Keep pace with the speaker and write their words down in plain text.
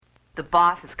The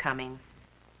boss is coming.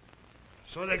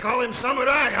 So they call him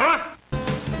Samurai, huh?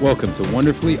 Welcome to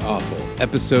Wonderfully Awful,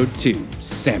 Episode 2,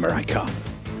 Samurai Cop.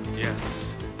 Yes.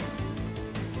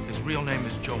 His real name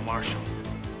is Joe Marshall.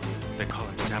 They call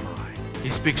him Samurai.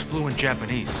 He speaks fluent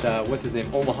Japanese. What's his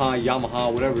name? Omaha,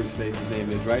 Yamaha, whatever his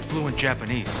name is, right? Fluent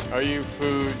Japanese. Are you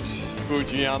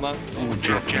Fujiyama? Fluent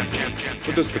Japanese.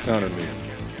 What does katana mean?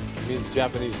 It means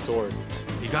Japanese sword.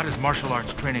 He got his martial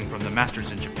arts training from the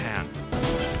masters in Japan.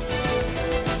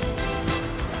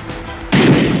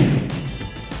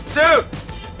 Shoot!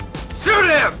 Shoot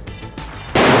him!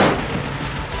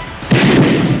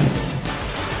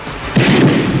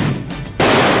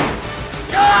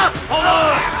 Hold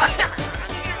on!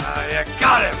 You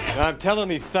got him! Now, I'm telling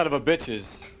these son of a bitches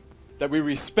that we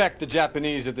respect the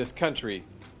Japanese of this country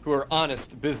who are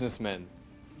honest businessmen.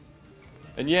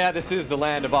 And yeah, this is the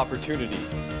land of opportunity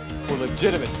for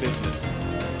legitimate business,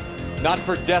 not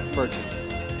for death merchants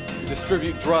who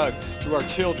distribute drugs to our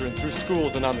children through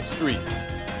schools and on the streets.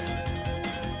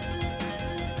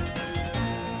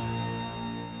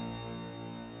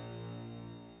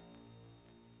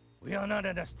 We are not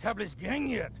an established gang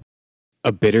yet.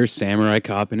 A bitter samurai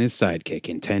cop and his sidekick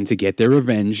intend to get their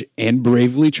revenge and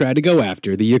bravely try to go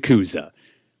after the Yakuza.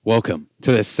 Welcome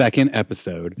to the second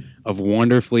episode of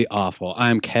Wonderfully Awful.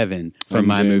 I'm Kevin from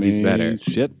My Movies Better.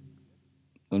 Shit.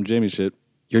 I'm Jamie Shit.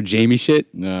 You're Jamie Shit?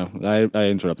 No, I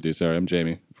interrupted you. Sorry, I'm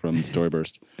Jamie from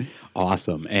Storyburst.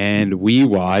 Awesome. And we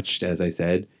watched, as I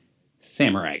said,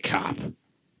 Samurai Cop,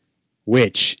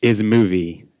 which is a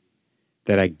movie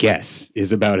that I guess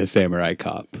is about a samurai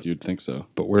cop. You'd think so.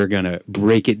 But we're going to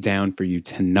break it down for you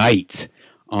tonight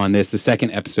on the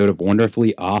second episode of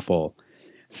Wonderfully Awful.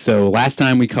 So last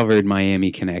time we covered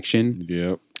Miami Connection.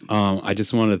 Yep. I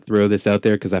just want to throw this out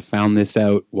there because I found this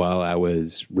out while I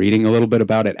was reading a little bit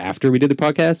about it after we did the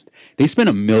podcast. They spent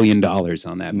 $1 million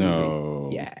on that movie. No.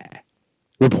 Yeah.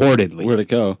 Reportedly. Where'd it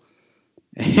go?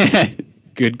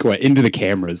 Good question. Into the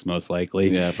cameras, most likely.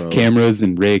 Yeah, probably. Cameras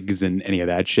and rigs and any of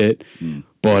that shit.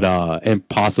 But, and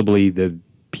possibly the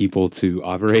people to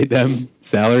operate them,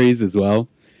 salaries as well.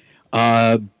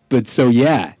 But so,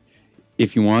 yeah,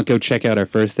 if you want, go check out our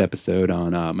first episode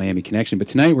on Miami Connection. But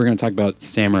tonight we're going to talk about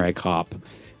Samurai Cop.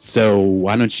 So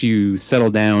why don't you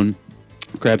settle down,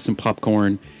 grab some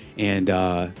popcorn,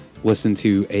 and listen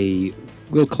to a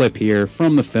little clip here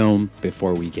from the film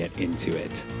before we get into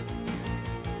it.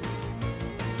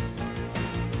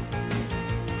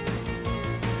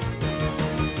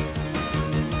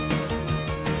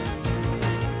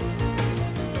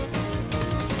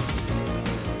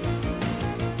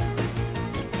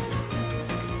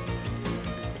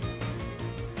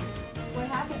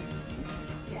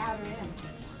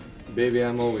 Baby,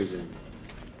 I'm always in.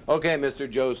 Okay, Mr.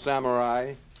 Joe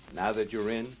Samurai, now that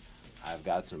you're in, I've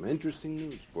got some interesting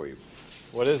news for you.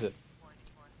 What is it?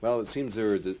 Well, it seems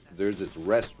there's this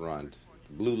restaurant,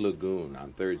 Blue Lagoon,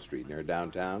 on 3rd Street near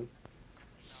downtown.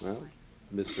 Well,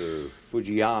 Mr.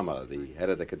 Fujiyama, the head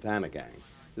of the Katana gang,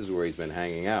 this is where he's been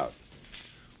hanging out.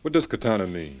 What does katana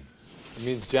mean? It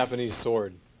means Japanese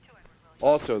sword.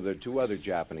 Also, there are two other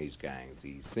Japanese gangs,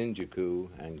 the Shinjuku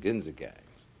and Ginza gangs.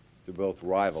 They're both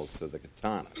rivals to the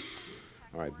Katana.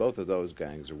 All right, both of those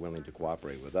gangs are willing to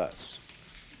cooperate with us.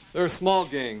 They're a small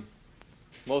gang,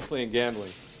 mostly in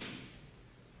gambling.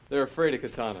 They're afraid of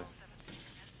Katana.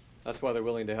 That's why they're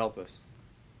willing to help us.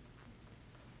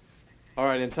 All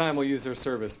right, in time we'll use their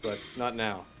service, but not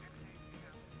now.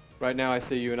 Right now I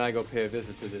say you and I go pay a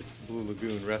visit to this Blue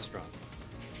Lagoon restaurant.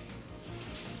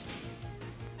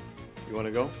 You want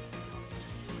to go?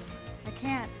 I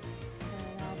can't,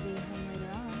 but I'll be home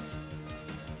later on.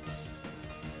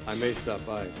 I may stop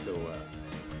by, so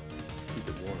keep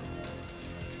it warm.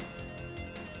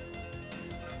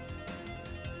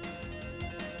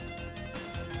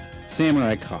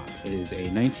 Samurai Cop is a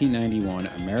 1991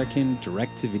 American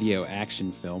direct-to-video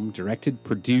action film directed,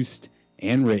 produced,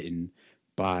 and written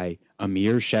by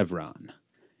Amir Chevron.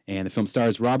 And the film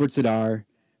stars Robert Z'Dar,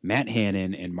 Matt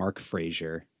Hannon, and Mark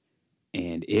Frazier.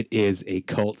 And it is a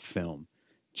cult film.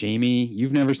 Jamie,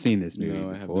 you've never seen this movie No,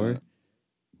 I have before. not.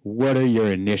 What are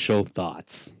your initial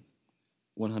thoughts?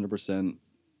 100%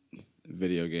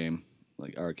 video game,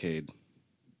 like arcade.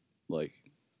 Like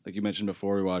you mentioned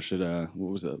before, we watched it,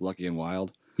 what was it, Lucky and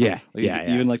Wild? Yeah, Like,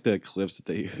 yeah. Even like the clips that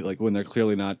they, like when they're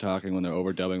clearly not talking, when they're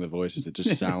overdubbing the voices, it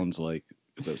just sounds like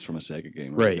clips from a Sega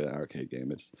game, or Right. like an arcade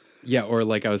game. It's Yeah, or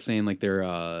like I was saying, like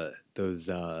they're those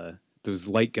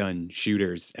light gun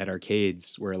shooters at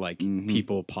arcades where like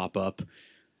people pop up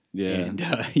and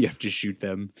you have to shoot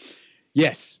them.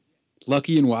 Yes,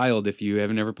 Lucky and Wild, if you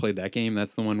haven't ever played that game,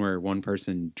 that's the one where one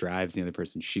person drives, the other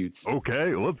person shoots.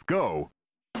 Okay, let's go.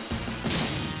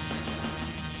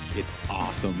 It's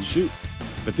awesome. Shoot.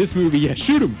 But this movie, yeah,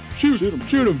 shoot him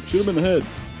in the head.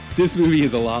 This movie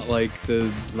is a lot like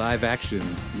the live action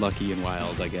Lucky and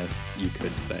Wild, I guess you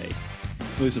could say.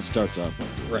 At least it starts off like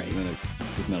that. Right. And then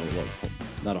there's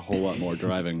not a whole lot more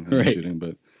driving and Right. shooting,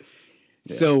 but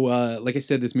yeah. So, like I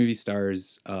said, this movie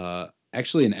stars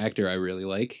actually an actor I really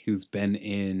like who's been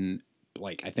in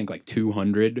I think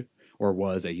 200 or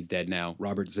was. He's dead now.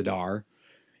 Robert Zadar.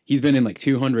 He's been in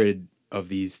 200 of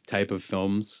these type of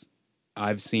films.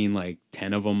 I've seen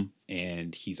 10 of them,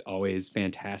 and he's always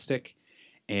fantastic,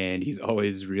 and he's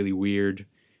always really weird,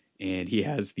 and he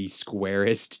has the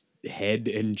squarest head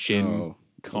and chin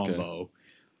combo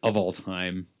of all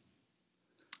time.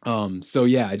 So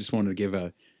yeah, I just wanted to give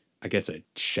a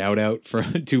shout out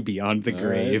to Beyond the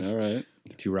Grave. All right.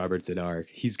 To Robert Zadar.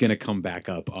 He's gonna come back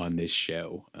up on this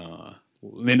show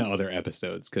in other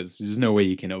episodes, because there's no way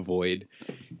you can avoid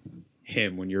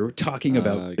him when you're talking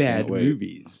about bad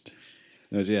movies.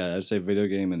 Yeah, I'd say video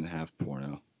game and half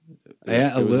porno.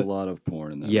 There was a lot of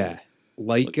porn in that. Yeah,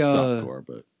 movie. Softcore,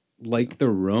 but like The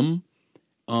Room,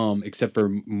 except for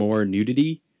more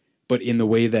nudity, but in the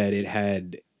way that it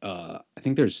had. I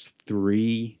think there's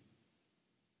three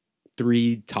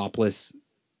topless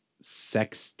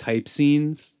sex type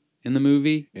scenes in the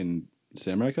movie. In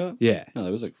Samurai Cop? Yeah. No,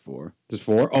 there was 4. There's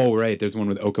 4? Oh, right. There's one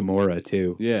with Okamura,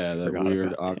 too. Yeah, that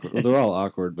weird, awkward. Well, they're all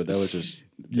awkward, but that was just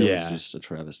a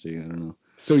travesty. I don't know.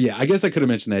 So, yeah, I guess I could have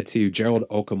mentioned that, too. Gerald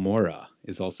Okamura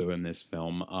is also in this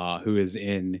film,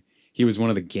 he was one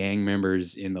of the gang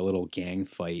members in the little gang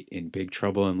fight in Big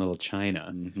Trouble in Little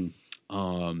China. Mm-hmm.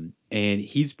 And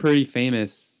he's pretty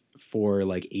famous for,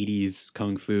 80s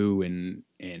kung fu and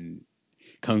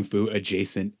kung fu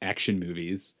adjacent action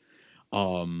movies.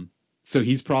 So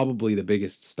he's probably the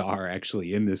biggest star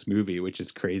actually in this movie, which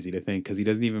is crazy to think, because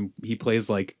he plays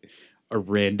a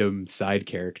random side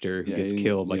character who gets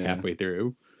killed halfway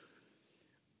through.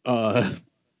 But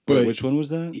which one was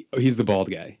that? He's the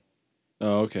bald guy.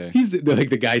 Oh, okay. He's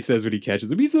the guy says when he catches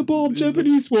him, he's the bald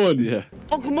Japanese one. Yeah.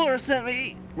 Okamura sent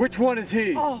me. Which one is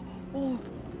he?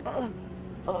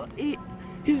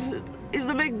 He's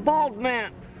the big bald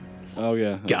man. Oh,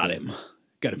 yeah. Okay. Got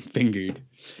him fingered.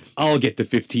 I'll get the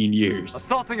 15 years.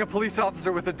 Assaulting a police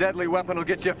officer with a deadly weapon will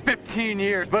get you 15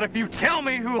 years, but if you tell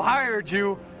me who hired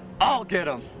you, I'll get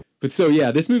him. But so,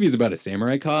 yeah, this movie is about a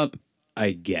samurai cop,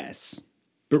 I guess.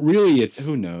 But really, it's...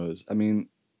 Who knows? I mean...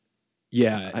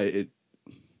 Yeah,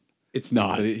 it's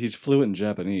not. But he's fluent in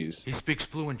Japanese. He speaks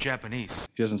fluent Japanese.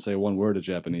 He doesn't say one word of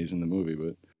Japanese in the movie,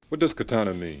 but... What does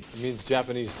katana mean? It means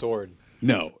Japanese sword.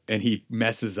 No, and he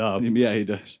messes up. Yeah, he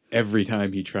does. Every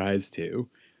time he tries to.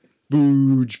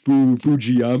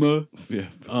 Fujiyama. Yeah.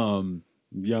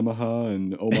 Yamaha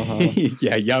and Omaha.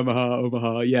 Yeah, Yamaha,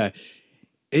 Omaha, yeah.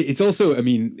 It's also,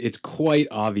 it's quite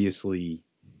obviously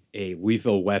a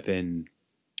Lethal Weapon.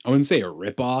 I wouldn't say a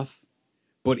ripoff,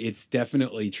 but it's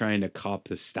definitely trying to cop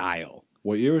the style.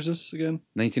 What year was this again?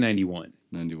 1991.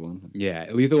 91. Yeah,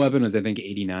 Lethal Weapon was, I think,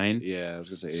 89. Yeah, I was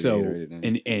going to say 88 or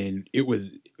 89. And it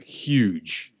was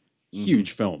huge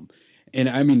film.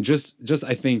 And just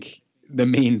I think the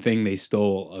main thing they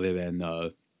stole, other than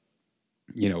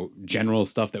general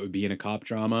stuff that would be in a cop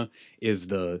drama, is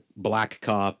the black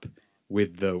cop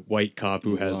with the white cop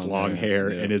who has long hair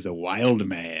and is a wild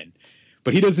man.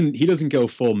 But he doesn't go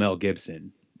full Mel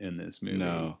Gibson in this movie.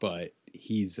 No. But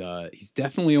he's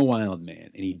definitely a wild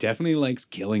man, and he definitely likes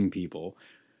killing people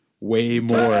way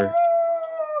more.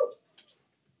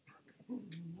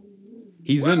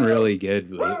 He's been really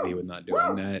good lately with not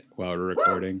doing that while we're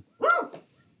recording.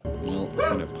 Well, it's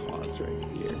gonna pause right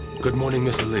here. Good morning,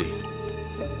 Mr. Lee.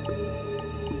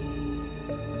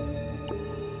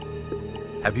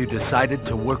 Have you decided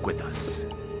to work with us?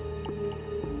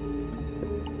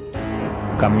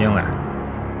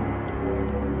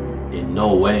 In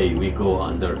no way we go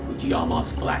under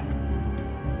Fujiyama's flag.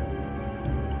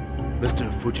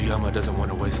 Mr. Fujiyama doesn't want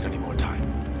to waste any more time.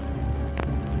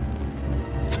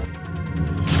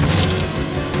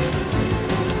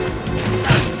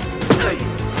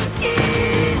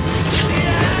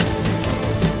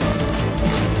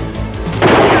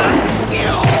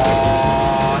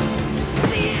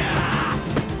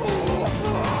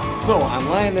 So, I'm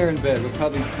lying there in bed with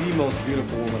probably the most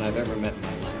beautiful woman I've ever met in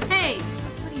my life. Hey,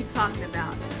 what are you talking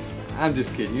about? I'm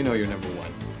just kidding. You know you're number one.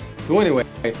 So anyway,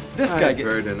 this guy I've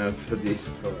heard enough of these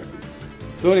stories.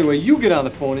 So anyway, you get on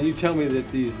the phone and you tell me that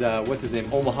these, what's his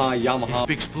name, Omaha, He Yamaha,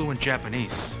 speaks fluent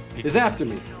Japanese. is after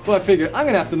me. So I figured I'm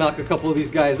gonna have to knock a couple of these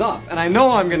guys off. And I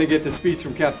know I'm gonna get the speech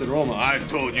from Captain Roma. I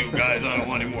told you guys I don't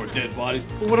want any more dead bodies.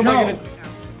 But what am I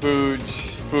gonna...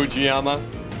 Fujiyama?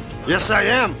 Yes, I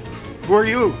am. Who are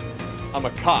you? I'm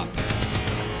a cop.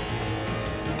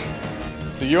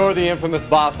 So you're the infamous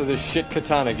boss of this shit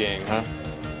katana gang, huh?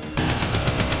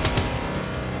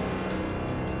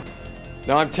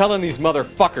 Now I'm telling these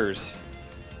motherfuckers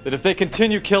that if they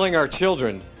continue killing our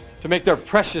children to make their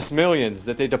precious millions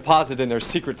that they deposit in their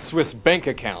secret Swiss bank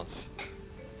accounts,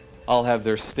 I'll have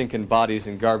their stinking bodies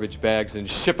in garbage bags and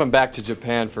ship them back to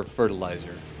Japan for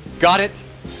fertilizer. Got it?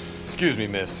 Excuse me,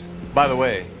 miss. By the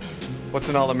way, what's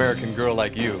an all-American girl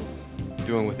like you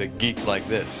doing with a geek like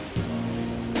this?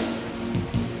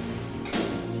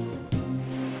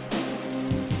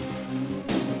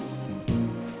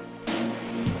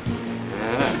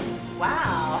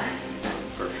 Wow.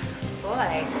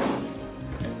 Boy.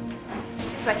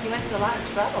 Seems like you went to a lot of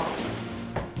trouble.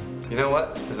 You know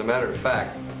what? As a matter of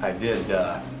fact, I did,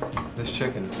 this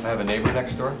chicken. I have a neighbor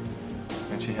next door,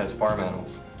 and she has farm animals.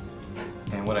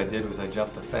 And what I did was I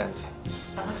jumped the fence,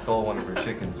 stole one of her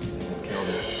chickens, and killed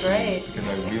it. Great. Because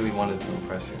I really wanted to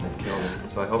impress her, and killed it.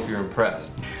 So I hope you're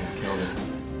impressed, and killed it.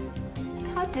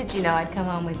 How did you know I'd come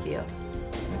home with you?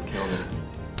 And killed it.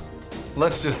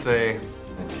 Let's just say,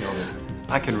 and killed it.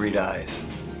 I can read eyes.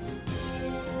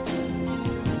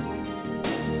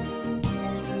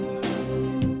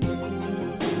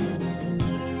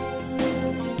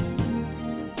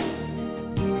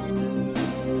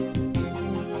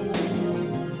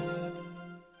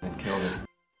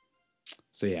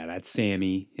 So yeah, that's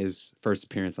Sammy, his first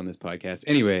appearance on this podcast.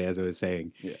 Anyway, as I was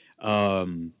saying,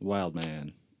 Wild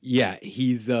man. Yeah,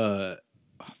 he's with a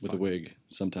wig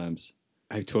sometimes.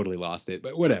 I totally lost it,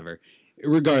 but whatever.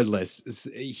 Regardless,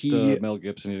 the Mel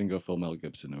Gibson. He didn't go full Mel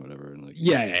Gibson or whatever. And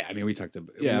yeah. I mean, we talked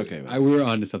about. Yeah, okay. We were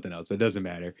on to something else, but it doesn't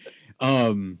matter.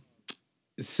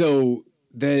 So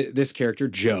this character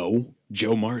Joe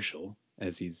Marshall,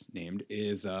 as he's named,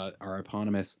 is our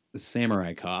eponymous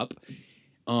samurai cop.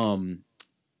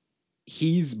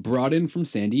 He's brought in from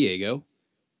San Diego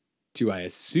to, I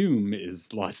assume,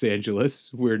 is Los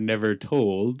Angeles. We're never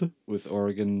told. With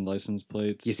Oregon license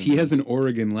plates. Yes, he has an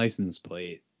Oregon license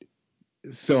plate.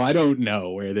 So I don't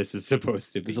know where this is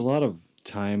supposed to be. There's a lot of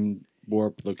time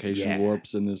warp, location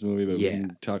warps in this movie, but we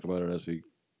can talk about it as we...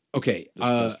 Okay,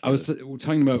 I was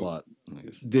talking about plot,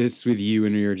 this with you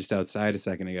when we were just outside a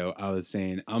second ago. I was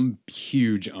saying I'm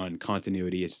huge on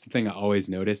continuity. It's just a thing I always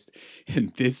noticed.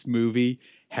 And this movie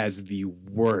has the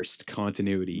worst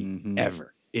continuity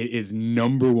ever. It is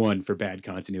number one for bad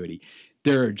continuity.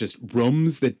 There are just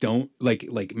rooms that don't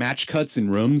like match cuts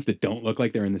in rooms that don't look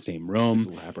like they're in the same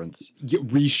room. Labyrinths.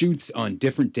 Reshoots on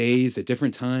different days at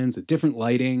different times with different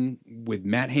lighting with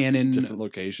Matt Hannon. Different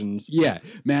locations. Yeah.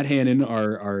 Matt Hannon,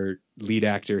 our lead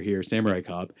actor here, Samurai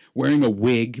Cop, wearing a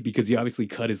wig because he obviously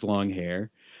cut his long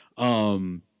hair.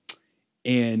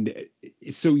 And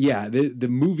so, yeah, the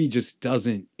movie just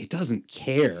doesn't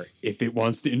care if it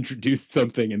wants to introduce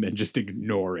something and then just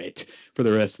ignore it for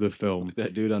the rest of the film. Like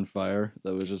that dude on fire,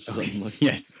 that was just something like...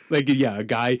 Yes. Like, yeah, a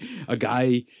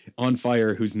guy on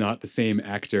fire who's not the same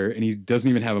actor, and he doesn't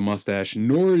even have a mustache,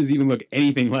 nor does he even look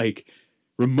anything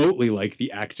remotely like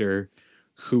the actor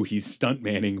who he's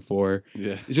stuntmanning for.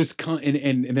 Yeah. It's just,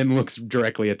 and then looks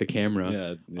directly at the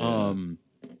camera. Yeah.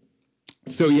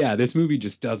 So yeah, this movie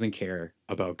just doesn't care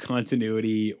about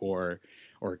continuity or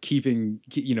keeping,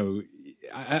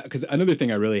 because another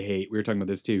thing I really hate, we were talking about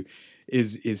this too,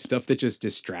 is stuff that just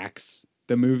distracts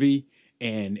the movie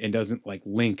and doesn't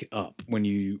link up when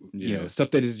you know,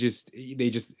 stuff that is just, they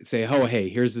just say, oh, hey,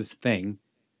 here's this thing.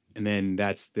 And then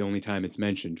that's the only time it's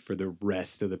mentioned for the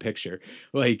rest of the picture.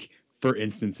 Like, for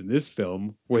instance, in this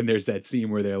film, when there's that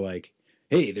scene where they're like,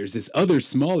 hey, there's this other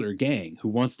smaller gang who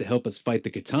wants to help us fight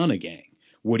the Katana gang.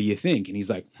 What do you think? And he's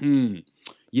like,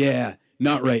 yeah,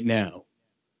 not right now.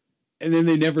 And then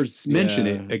they never mention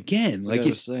it again. Like I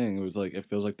was saying, it was like, it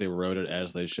feels like they wrote it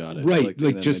as they shot it. Right.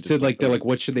 They're like,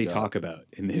 what should they talk about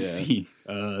in this scene?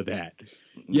 That.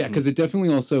 Yeah, because it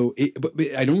definitely also, but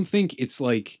I don't think it's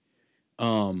like,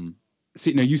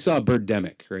 see, now you saw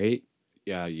Birdemic, right?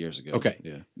 Yeah, years ago. Okay.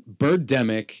 Yeah.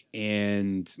 Birdemic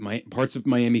and parts of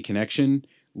Miami Connection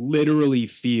literally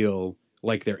feel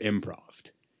like they're improv.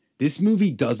 This movie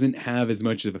doesn't have as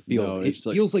much of a feel. No, it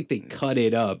feels like they cut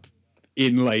it up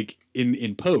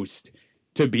in post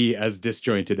to be as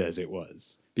disjointed as it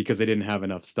was because they didn't have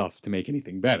enough stuff to make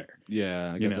anything better.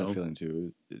 Yeah, I get that feeling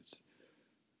too.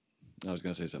 I was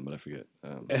gonna say something, but I forget.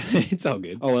 It's all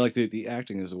good. Oh, like the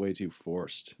acting is way too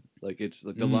forced. Like it's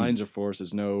like the lines are forced.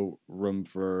 There's no room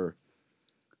for.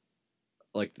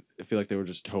 Like I feel like they were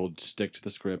just told stick to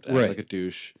the script, act like a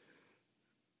douche.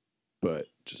 But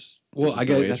just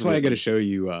that's why I got to show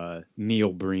you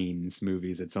Neil Breen's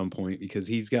movies at some point because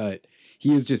he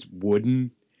is just wooden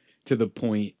to the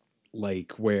point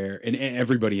like where, and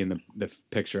everybody in the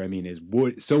picture, I mean, is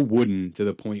so wooden to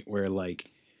the point where like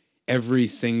every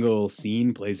single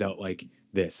scene plays out like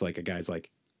this. Like a guy's like,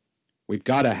 "We've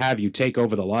got to have you take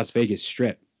over the Las Vegas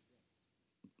Strip.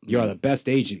 You're the best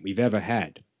agent we've ever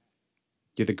had.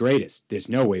 You're the greatest. There's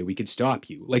no way we could stop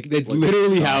you." Like that's like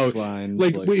literally how lines,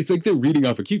 like it's like they're reading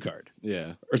off a cue card.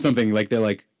 Yeah. Or something. Like they're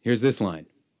like, "Here's this line."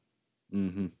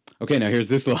 Mm-hmm. Okay, now here's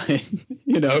this line.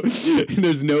 You know,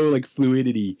 there's no like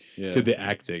fluidity to the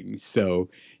acting. So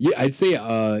yeah, I'd say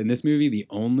in this movie the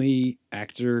only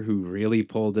actor who really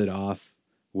pulled it off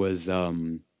was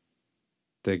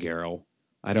the girl.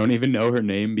 I don't even know her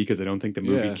name because I don't think the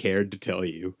movie cared to tell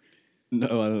you.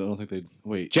 No, I don't think they.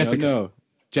 Wait, Jessica. No.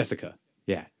 Jessica.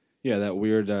 Yeah. Yeah, that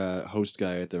weird host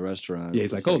guy at the restaurant. Yeah,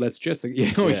 he's like, "Oh, that's Jessica."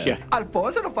 Yeah, oh, yeah.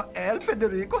 Alfonso Rafael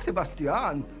Federico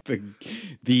Sebastian.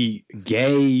 The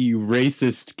gay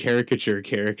racist caricature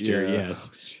character. Yeah.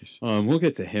 Yes. We'll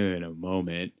get to him in a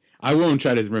moment. I won't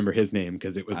try to remember his name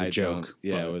because it was a joke.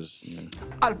 Yeah, it was.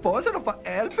 Alfonso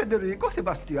Rafael Federico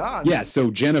Sebastian. Yeah. So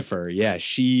Jennifer. Yeah,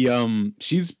 she's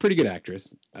a pretty good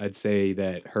actress. I'd say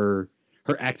that her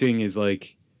acting is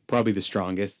like probably the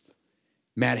strongest.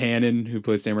 Matt Hannon, who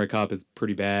plays Samurai Cop, is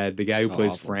pretty bad. The guy who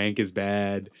plays Frank is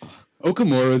bad.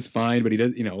 Okamura's fine, but he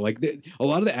does, like a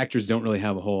lot of the actors don't really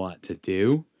have a whole lot to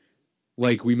do.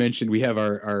 Like we mentioned, we have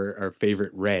our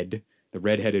favorite Red, the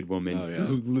redheaded woman,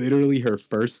 who literally her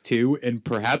first two and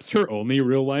perhaps her only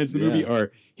real lines in the movie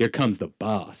are, "Here comes the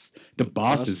boss. The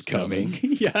boss is coming."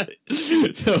 Yeah.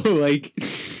 So like,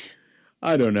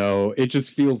 I don't know. It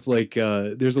just feels like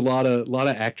there's a lot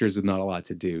of actors with not a lot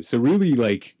to do. So really,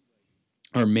 like,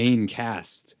 our main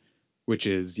cast, which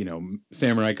is,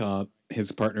 Samurai Cop,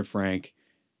 his partner Frank,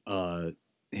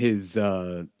 his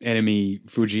enemy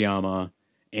Fujiyama,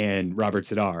 and Robert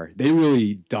Sadar, they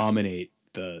really dominate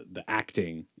the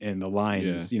acting and the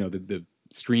lines, the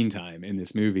screen time in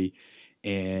this movie.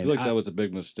 And I feel like that was a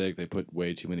big mistake. They put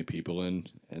way too many people in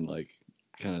and like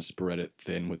kind of spread it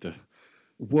thin with the...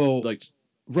 Well, like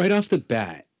right off the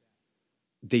bat,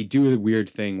 they do a weird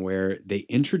thing where they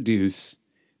introduce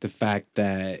the fact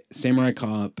that Samurai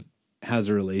Cop has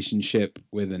a relationship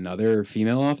with another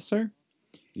female officer.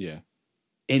 Yeah.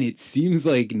 And it seems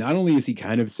like not only is he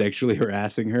kind of sexually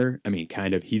harassing her, I mean,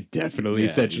 he's definitely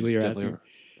sexually harassing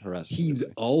her. He's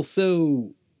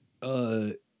also,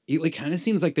 it like kind of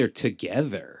seems like they're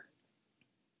together.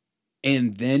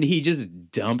 And then he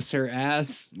just dumps her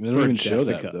ass. They don't even show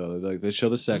that, though. Like, they show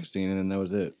the sex scene and then that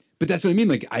was it. But that's what I mean.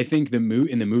 Like, I think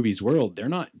in the movie's world, they're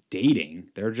not dating.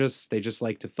 They just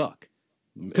like to fuck.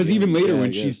 Because even later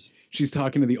when she's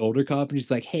talking to the older cop and she's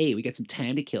like, "Hey, we got some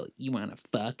time to kill. You want to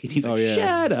fuck?" And he's like,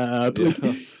 "Shut up." Yeah.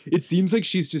 Like, it seems like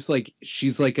she's like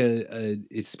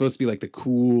it's supposed to be like the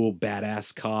cool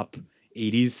badass cop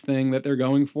 80s thing that they're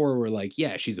going for. Where like,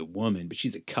 yeah, she's a woman, but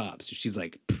she's a cop, so she's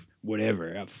like,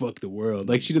 whatever, I fuck the world.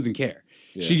 Like, she doesn't care.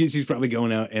 Yeah. She's probably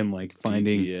going out and like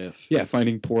finding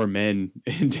poor men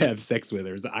and to have sex with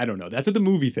her. I don't know. That's what the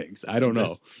movie thinks. I don't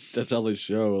know. That's all they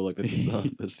show. Like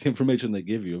that's the information they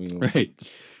give you. I mean, right?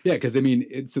 Yeah, because I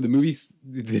mean, so the movie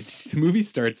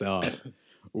starts off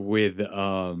with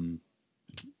well,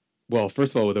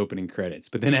 first of all with opening credits,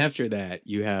 but then after that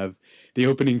you have the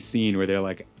opening scene where they're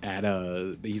like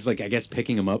he's like I guess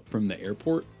picking him up from the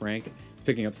airport. Frank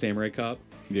picking up Samurai Cop.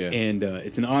 Yeah, and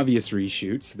it's an obvious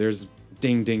reshoot. So there's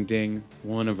ding, ding, ding.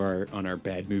 One on our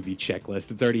bad movie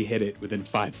checklist. It's already hit it within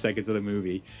 5 seconds of the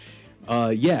movie.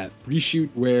 Reshoot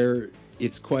where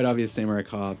it's quite obvious Samurai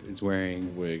Cop is wearing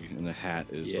a wig and the hat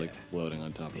is like floating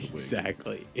on top of the wig.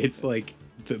 Exactly. It's like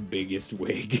the biggest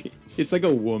wig. It's like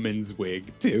a woman's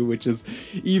wig too, which is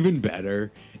even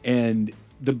better. And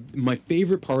my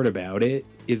favorite part about it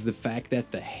is the fact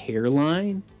that the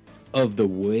hairline of the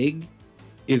wig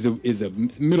is a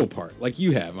middle part like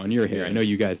you have on your hair. Yeah. I know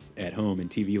you guys at home in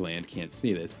TV land can't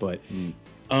see this, but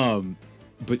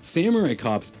Samurai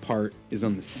Cop's part is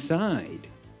on the side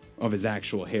of his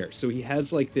actual hair. So he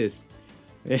has like this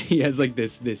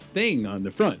thing on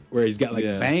the front where he's got like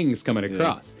bangs coming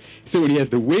across. So when he has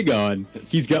the wig on,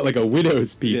 he's got like a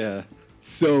widow's peak. Yeah.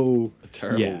 So a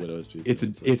terrible widow's peak.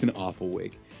 It's an awful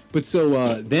wig. But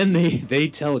so then they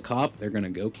tell a cop they're gonna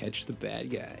go catch the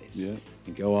bad guys. Yeah.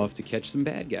 And go off to catch some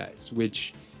bad guys,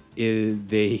 which is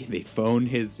they phone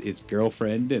his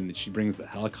girlfriend and she brings the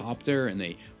helicopter and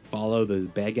they follow the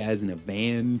bad guys in a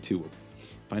van to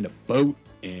find a boat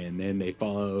and then they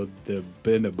follow the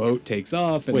boat takes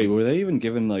off. And wait, were they even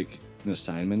given like an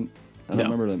assignment? I don't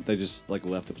remember them. They just like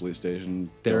left the police station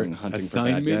going hunting for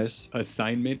bad guys.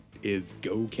 Assignment is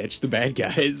go catch the bad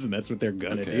guys, and that's what they're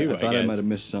gonna do. I thought I might have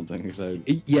missed something.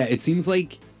 It seems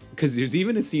like because there's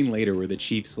even a scene later where the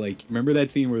chief's like, remember that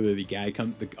scene where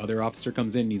the other officer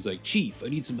comes in and he's like, Chief, I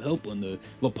need some help on the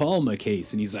La Palma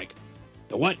case. And he's like,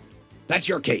 the what? That's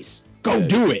your case. Go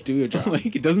do it. Do your job.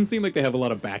 Like, it doesn't seem like they have a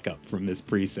lot of backup from this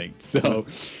precinct. So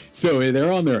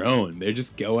they're on their own. They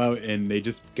just go out and they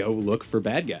just go look for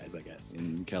bad guys, I guess.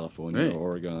 In California or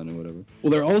Oregon or whatever.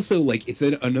 Well, they're also like, it's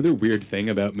another weird thing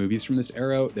about movies from this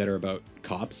era that are about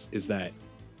cops is that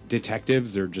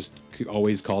detectives are just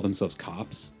always call themselves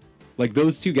cops. Like,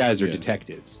 those two guys are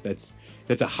detectives. That's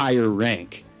a higher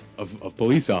rank of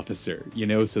police officer, you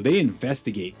know, so they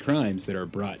investigate crimes that are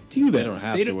brought to them. They don't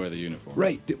have to wear the uniform.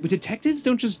 Right. Detectives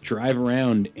don't just drive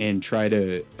around and try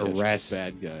to arrest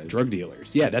bad guys, drug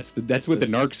dealers. Yeah, that's what the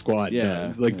narc squad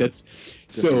does. Like, that's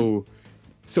so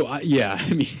I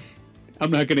mean, we're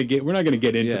not gonna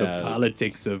get into the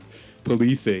politics of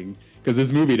policing because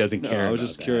this movie doesn't care. I was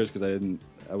just curious because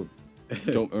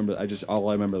don't remember. All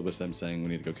I remember was them saying we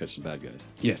need to go catch some bad guys.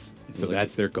 Yes, so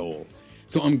that's their goal.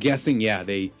 So I'm guessing,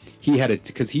 he had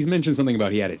because he's mentioned something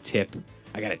about he had a tip.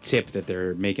 I got a tip that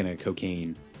they're making a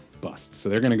cocaine bust. So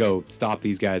they're going to go stop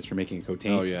these guys from making a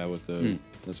cocaine. Oh, yeah,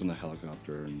 that's when the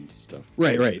helicopter and stuff.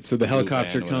 Right. So the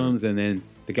helicopter comes, and then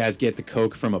the guys get the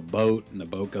coke from a boat, and the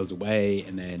boat goes away,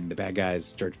 and then the bad guys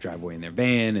start to drive away in their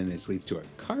van, and this leads to a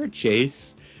car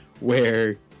chase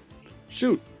where...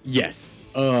 Shoot. Yes.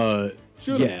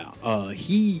 Shoot him.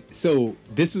 So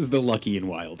this was the lucky and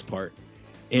wild part.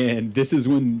 And this is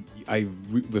when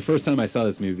the first time I saw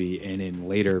this movie, and in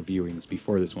later viewings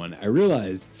before this one, I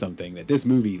realized something, that this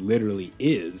movie literally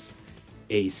is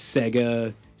a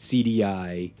Sega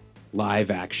CDI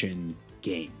live action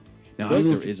game. Now, I don't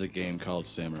know if there is a game called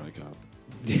Samurai Cop.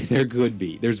 There could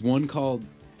be. There's one called,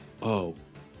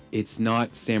 it's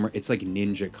not Samurai, it's like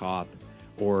Ninja Cop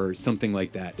or something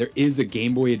like that. There is a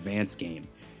Game Boy Advance game.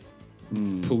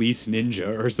 It's Police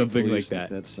Ninja or something like that.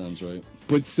 That sounds right.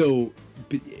 But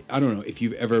I don't know if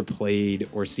you've ever played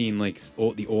or seen like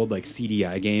the old like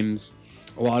CDI games.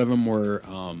 A lot of them were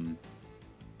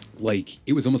like,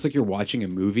 it was almost like you're watching a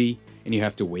movie and you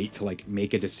have to wait to like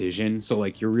make a decision. So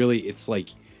like it's like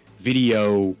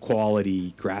video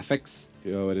quality graphics.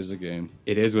 Yo, it is a game.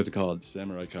 It is. What's it called?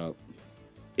 Samurai Cop.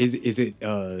 Is it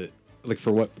like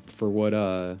for what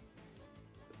I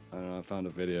don't know. I found a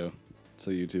video. It's a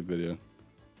YouTube video.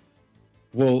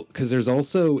 Well, because there's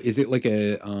also, is it like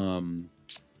a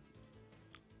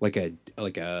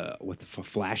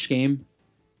Flash game?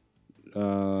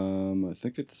 I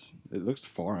think it looks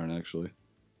foreign actually.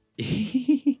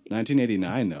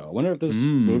 1989 though. I wonder if this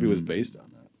movie was based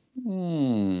on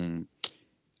that.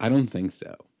 I don't think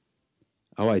so.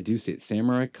 Oh, I do see it.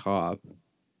 Samurai Cop.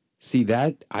 See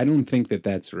that? I don't think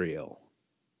that's real.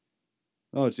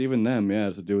 Oh, it's even them. Yeah,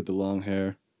 it's to do with the long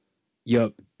hair.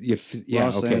 Yup. Yeah.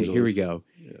 Los Okay. Angeles. Here we go.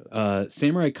 Yeah.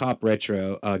 Samurai Cop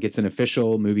Retro gets an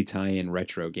official movie tie-in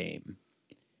retro game.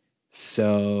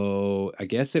 So I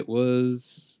guess it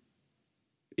was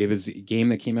a game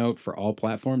that came out for all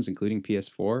platforms, including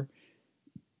PS4.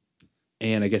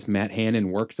 And I guess Matt Hannon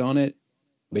worked on it.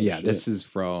 But this is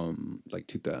from like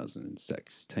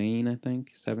 2016, I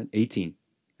think. 18,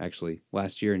 actually.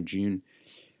 Last year in June.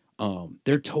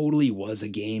 There totally was a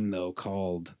game though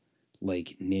called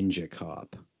like Ninja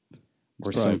Cop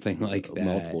or something like that.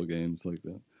 Multiple games like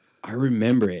that. I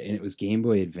remember it, and it was Game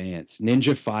Boy Advance.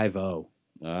 Ninja 5-0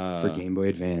 for Game Boy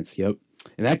Advance. Yep.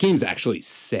 And that game's actually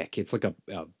sick. It's like a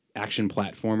action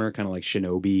platformer, kind of like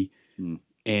Shinobi,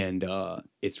 and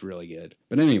it's really good.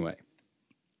 But anyway,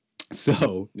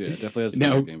 so yeah, definitely has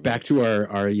now back to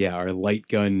our light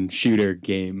gun shooter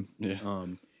game.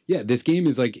 Yeah. This game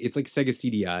is like, it's like Sega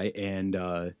CDI,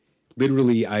 and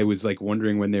literally I was like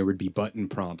wondering when there would be button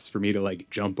prompts for me to like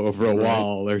jump over a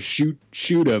wall or shoot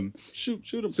him.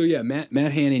 Shoot him. So yeah, Matt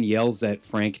Hannon yells at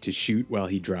Frank to shoot while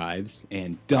he drives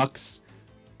and ducks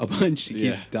a bunch.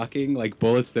 He's ducking like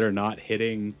bullets that are not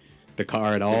hitting the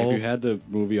car at all. If you had the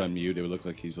movie on mute, it would look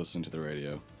like he's listening to the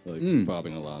radio, like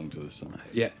bobbing along to the song.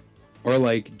 Yeah. Or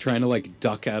like trying to like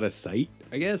duck out of sight,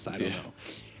 I guess. I don't know.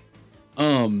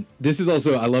 This is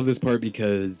also, I love this part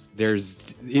because so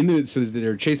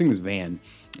they're chasing this van,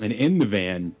 and in the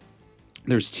van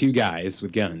there's two guys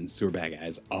with guns who are bad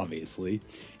guys, obviously,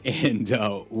 and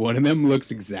one of them looks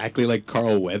exactly like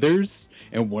Carl Weathers,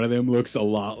 and one of them looks a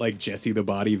lot like Jesse the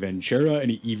Body Ventura,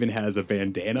 and he even has a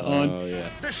bandana on. Oh yeah.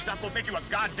 This stuff will make you a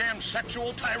goddamn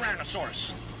sexual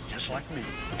tyrannosaurus, just like me.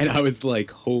 And I was like,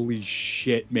 holy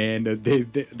shit, man,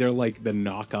 they're like the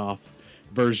knockoff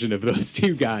version of those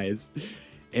two guys.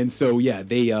 And so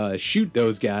they shoot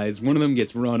those guys. One of them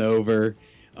gets run over.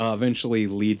 eventually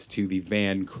leads to the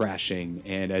van crashing,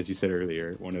 and as you said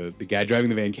earlier, the guy driving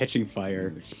the van catching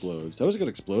fire. It explodes. That was a good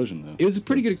explosion, though. It was a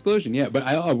pretty good explosion, yeah. But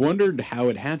I wondered how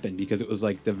it happened, because it was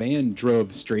like the van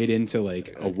drove straight into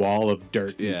like a wall of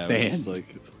dirt and sand,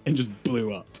 and just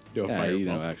blew up.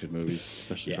 Yeah, action movies,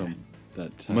 especially from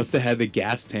that time. Must have had the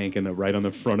gas tank right on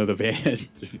the front of the van,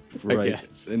 right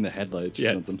in the headlights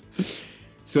or something.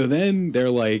 So then they're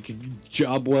like,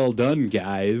 "Job well done,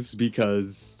 guys,"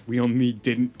 because we only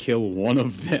didn't kill one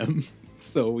of them.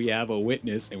 So we have a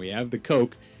witness and we have the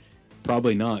coke.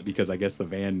 Probably not, because I guess the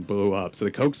van blew up. So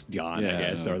the coke's gone, I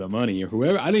guess, or the money or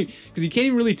whoever. I don't, because you can't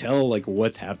even really tell like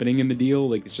what's happening in the deal.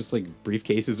 Like it's just like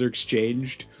briefcases are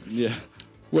exchanged. Yeah.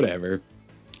 Whatever.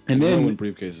 And then when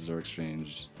briefcases are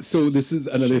exchanged. So this is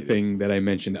another thing that I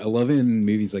mentioned. I love in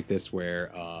movies like this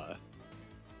where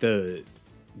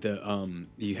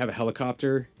you have a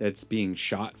helicopter that's being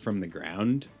shot from the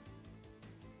ground,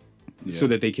 so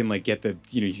that they can like get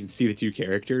you can see the two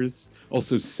characters.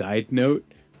 Also, side note,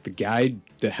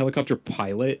 the helicopter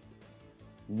pilot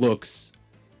looks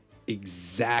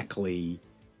exactly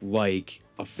like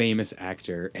a famous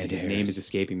actor, and his name is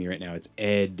escaping me right now. It's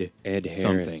Ed Harris.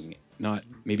 Something. Not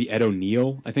maybe Ed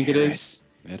O'Neill, I think it is.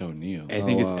 Ed O'Neill. I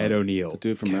think it's Ed O'Neill. The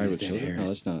dude from Married with Children? No,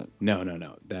 that's not.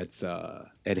 No. That's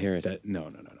Ed Harris. No.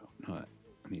 Not.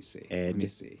 Let me see. Let me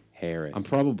see. Harris. I'm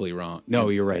probably wrong. No,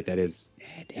 you're right. That is.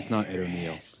 It's not Ed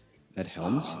O'Neill. Ed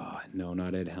Helms? No,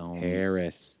 not Ed Helms.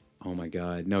 Harris. Oh my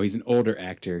God. No, he's an older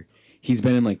actor. He's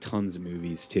been in like tons of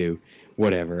movies too.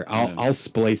 Whatever. I'll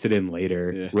splice it in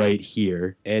later. Right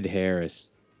here. Ed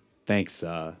Harris. Thanks,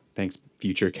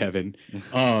 future Kevin.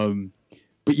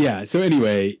 But yeah. So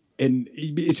anyway, and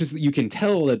it's just you can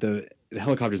tell that the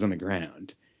helicopter's on the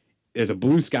ground. There's a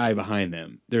blue sky behind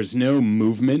them. There's no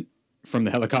movement from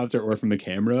the helicopter or from the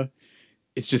camera.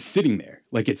 It's just sitting there,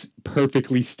 like it's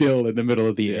perfectly still in the middle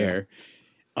of the air.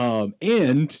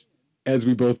 And as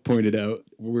we both pointed out,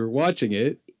 when we were watching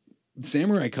it,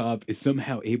 Samurai Cop is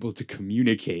somehow able to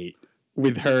communicate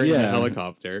with her in the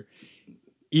helicopter,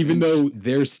 even though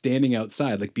they're standing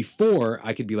outside. Like before,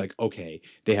 I could be like, okay,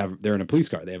 they're in a police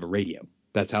car. They have a radio.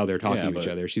 That's how they're talking to each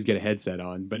other. She's got a headset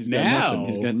on, but now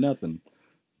he's got nothing.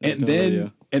 And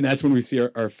that's when we see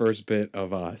our first bit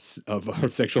of our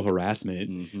sexual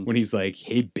harassment, when he's like,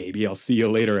 "Hey, baby, I'll see you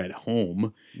later at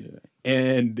home,"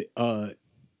 and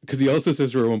because he also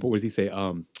says to her at one point, what does he say?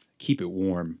 Keep it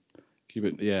warm, keep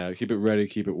it ready,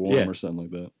 keep it warm, or something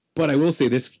like that. But I will say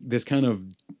this kind of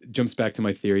jumps back to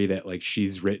my theory that like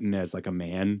she's written as like a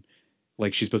man,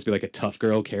 like she's supposed to be like a tough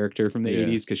girl character from the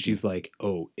 80s, because she's like,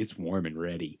 "Oh, it's warm and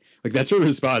ready," like that's her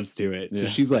response to it. So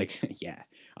she's like, "Yeah,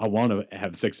 I want to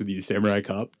have sex with you, Samurai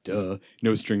Cop. Duh.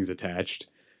 No strings attached."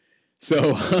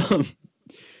 So,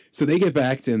 so they get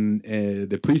back in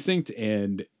the precinct,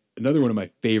 and another one of my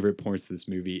favorite points of this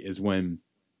movie is when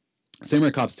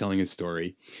Samurai Cop's telling his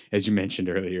story. As you mentioned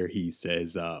earlier, he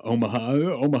says, Omaha,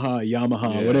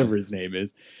 Yamaha, whatever his name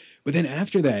is. But then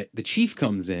after that, the chief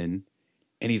comes in,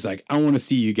 and he's like, "I want to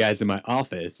see you guys in my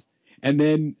office." And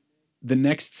then the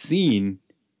next scene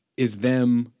is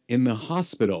them in the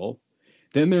hospital.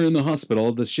 Then they're in the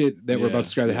hospital. The shit that we're about to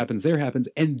describe that happens there happens.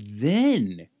 And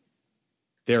then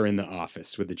they're in the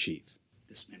office with the chief.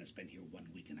 "This man has been here 1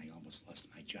 week and I almost lost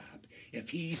my job. If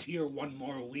he's here one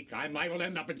more week, I might will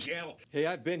end up in jail." Hey,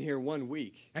 I've been here 1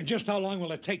 week. "And just how long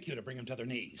will it take you to bring him to their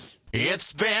knees?"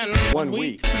 "It's been 1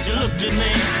 week since you looked at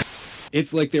me."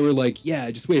 It's like they were like, "Yeah,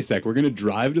 just wait a sec. We're gonna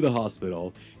drive to the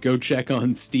hospital, go check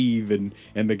on Steve and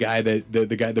the guy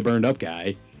the burned up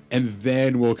guy, and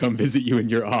then we'll come visit you in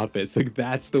your office." Like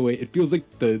that's the way it feels like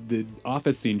the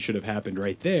office scene should have happened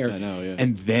right there. I know, yeah.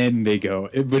 And then they go,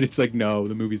 but it's like no,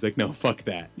 the movie's like no, fuck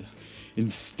that.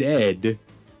 Instead,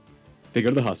 they go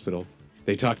to the hospital.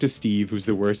 They talk to Steve, who's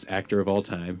the worst actor of all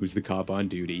time, who's the cop on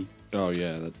duty. Oh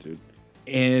yeah, that dude.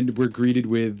 And we're greeted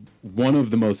with one of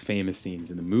the most famous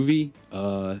scenes in the movie.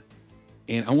 And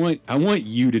I want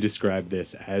you to describe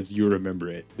this as you remember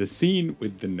it. The scene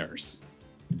with the nurse.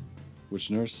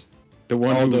 Which nurse? The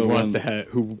one who wants to have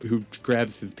who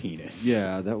grabs his penis.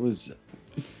 Yeah, that was.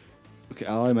 Okay,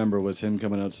 all I remember was him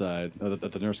coming outside,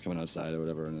 the nurse coming outside or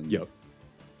whatever, and then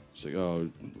she's like, "Oh,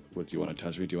 what do you want to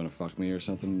touch me? Do you want to fuck me or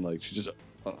something?" Like she just,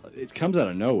 it comes out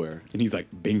of nowhere, and he's like,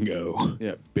 "Bingo."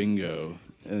 Yeah, bingo.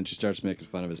 And then she starts making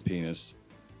fun of his penis,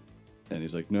 and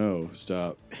he's like, "No,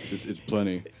 stop. It's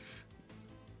plenty."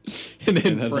 And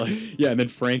then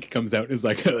Frank comes out and is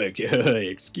like,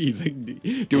 "Excuse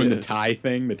me," doing the tie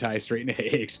thing, the tie straighten.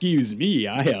 "Hey, excuse me,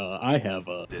 I have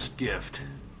a this gift,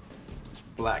 this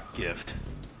black gift.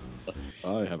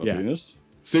 I have a penis."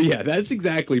 So yeah, that's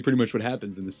exactly pretty much what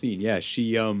happens in the scene. Yeah,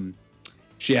 she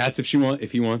She asks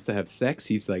if he wants to have sex.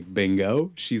 He's like,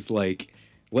 bingo. She's like,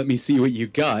 let me see what you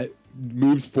got.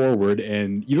 Moves forward,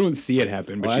 and you don't see it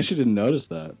happen. But I actually didn't notice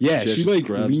that. Yeah, she like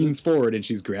leans it. forward, and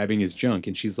she's grabbing his junk,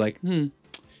 and she's like, Are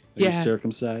you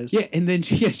circumcised? Yeah, and then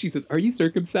she says, are you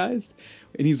circumcised?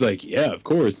 And he's like, yeah, of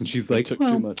course. And she's like, took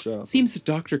well, too much off. Seems the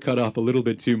doctor cut off a little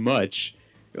bit too much.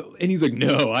 And he's like,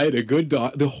 no, I had a good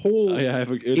doc. The whole...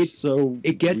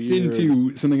 It gets weird.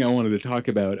 into something I wanted to talk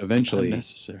about eventually.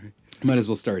 Unnecessary. Might as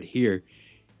well start here.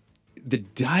 The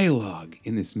dialogue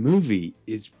in this movie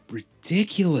is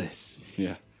ridiculous.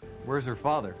 Yeah. Where's her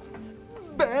father?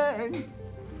 Bang!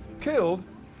 Killed?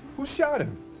 Who shot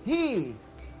him? He.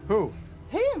 Who?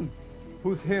 Him.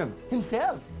 Who's him?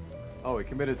 Himself. Oh, he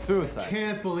committed suicide.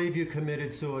 Can't believe you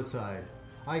committed suicide.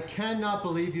 I cannot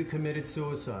believe you committed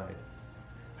suicide.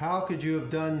 How could you have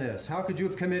done this? How could you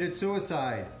have committed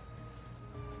suicide?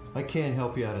 I can't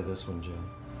help you out of this one, Jim.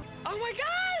 Oh my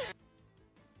God!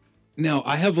 Now,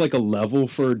 I have like a level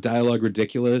for dialogue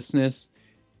ridiculousness,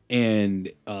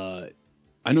 and I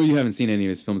know you haven't seen any of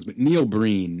his films, but Neil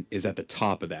Breen is at the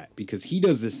top of that because he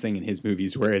does this thing in his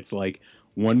movies where it's like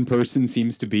one person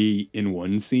seems to be in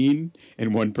one scene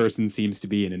and one person seems to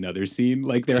be in another scene.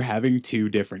 Like they're having two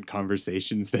different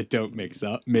conversations that don't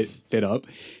fit up.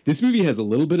 This movie has a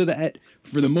little bit of that.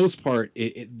 For the most part,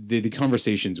 the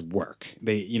conversations work.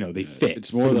 They fit.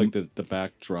 It's more like the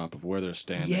backdrop of where they're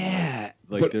standing. Yeah.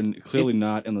 Like they're clearly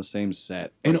not in the same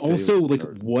set. And also like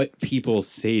what people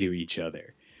say to each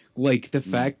other. Like the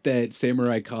fact that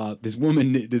Samurai Cop, this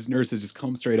nurse has just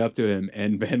come straight up to him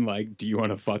and been like, do you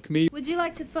want to fuck me? Would you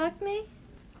like to fuck me?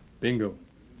 Bingo.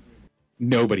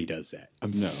 Nobody does that.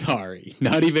 I'm sorry.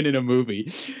 Not even in a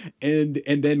movie. And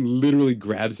then literally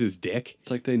grabs his dick.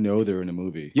 It's like they know they're in a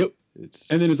movie. Yep.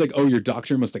 And then it's like, oh, your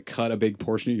doctor must have cut a big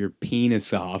portion of your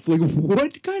penis off. Like,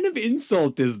 what kind of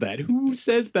insult is that? Who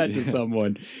says that to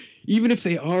someone? Even if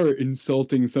they are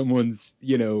insulting someone's,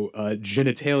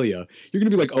 genitalia, you're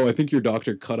going to be like, oh, I think your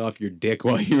doctor cut off your dick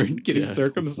while you were getting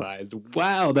circumcised.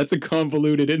 Wow, that's a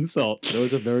convoluted insult. That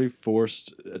was a very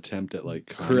forced attempt at, like,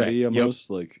 comedy almost.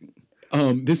 Yep. Like,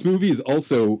 this movie is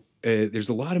also, there's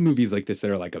a lot of movies like this that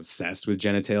are, like, obsessed with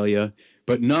genitalia,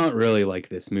 but not really like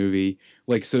this movie.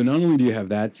 Like, so not only do you have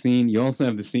that scene, you also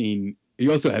have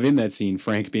in that scene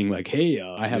Frank being like, hey,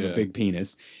 I have a big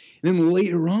penis. And then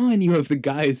later on, you have the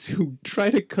guys who try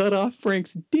to cut off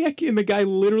Frank's dick, and the guy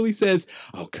literally says,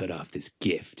 I'll cut off this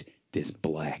gift, this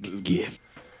black gift.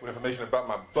 What information about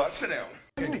my butt? Sit down.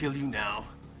 I can kill you now,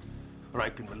 or I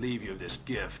can relieve you of this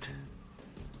gift.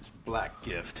 This black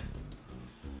gift.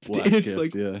 What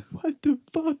the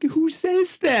fuck? Who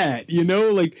says that?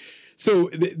 So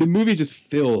the movie is just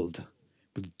filled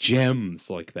with gems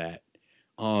like that.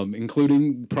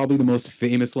 Including probably the most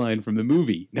famous line from the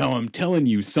movie. Now I'm telling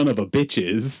you, son of a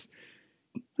bitches.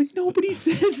 Like, nobody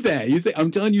says that. You say,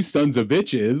 I'm telling you, sons of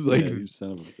bitches. Like, you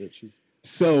son of a bitches.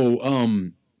 So,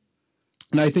 and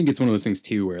I think it's one of those things,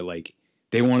 too, where, like,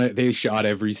 they shot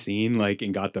every scene, like,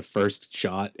 and got the first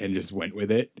shot and just went with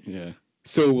it. Yeah.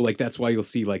 So, like, that's why you'll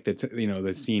see, like,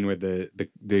 the scene where the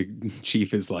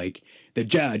chief is like, the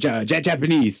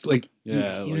Japanese, like,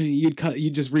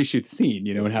 you'd just reshoot the scene,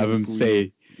 and have him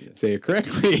say it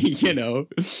correctly,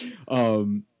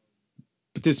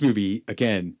 But this movie,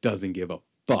 again, doesn't give a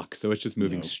fuck, so it's just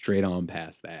moving straight on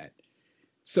past that.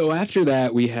 So after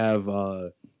that, we have,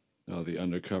 the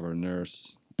undercover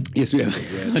nurse. Yes, we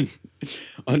have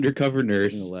undercover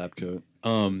nurse. In a lab coat.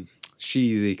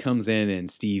 She comes in and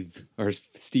Steve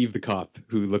the cop,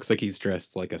 who looks like he's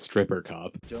dressed like a stripper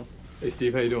cop. Joe. Hey,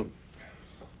 Steve, how you doing?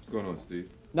 What's going on, Steve?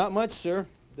 Not much, sir.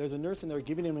 There's a nurse in there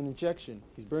giving him an injection.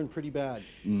 He's burned pretty bad.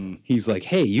 He's like,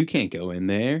 hey, you can't go in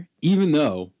there, even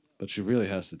though... But she really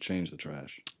has to change the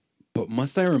trash. But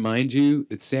must I remind you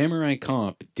that Samurai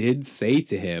Cop did say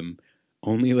to him,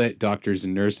 only let doctors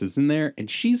and nurses in there,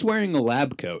 and she's wearing a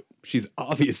lab coat. She's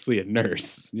obviously a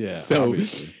nurse. Yeah,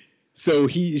 obviously. So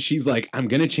she's like, I'm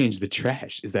going to change the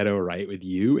trash. Is that all right with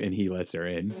you? And he lets her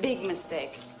in. Big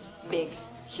mistake. Big.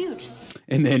 Huge.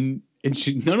 And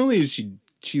she, not only is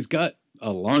she's got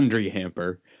a laundry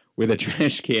hamper with a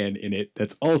trash can in it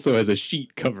that's also has a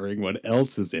sheet covering what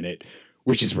else is in it,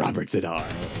 which is Robert Zadar.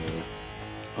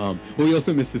 We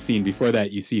also missed the scene before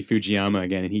that. You see Fujiyama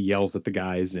again, and he yells at the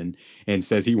guys and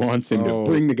says he wants him to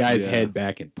bring the guy's head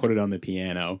back and put it on the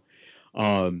piano.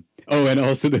 And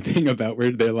also the thing about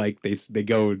where they're like, they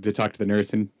go to talk to the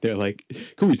nurse and they're like,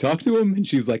 can we talk to him? And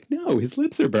she's like, no, his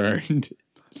lips are burned.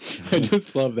 I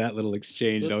just love that little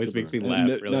exchange. It always makes me laugh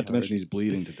really Not to mention he's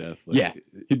bleeding to death.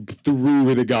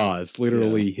 Through the gauze.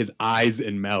 Literally, his eyes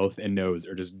and mouth and nose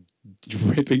are just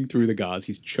dripping through the gauze.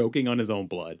 He's choking on his own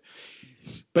blood.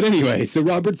 But anyway, so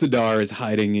Robert Zadar is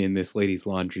hiding in this lady's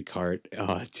laundry cart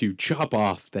to chop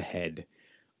off the head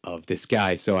of this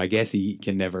guy. So I guess he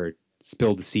can never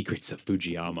spill the secrets of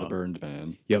Fujiyama. The burned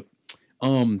man. Yep.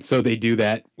 So they do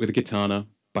that with a katana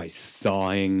by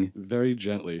sawing very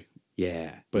gently.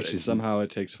 Yeah, but somehow it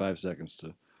takes 5 seconds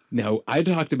to. No, I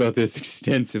talked about this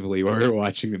extensively while we were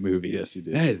watching the movie. Yes, you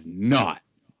did. That is not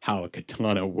how a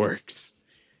katana works.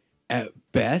 At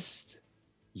best,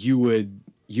 you would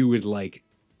like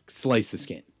slice the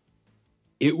skin.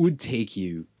 It would take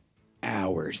you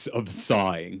hours of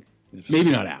sawing.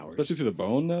 Maybe not hours. Especially through the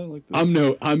bone, though. Like I'm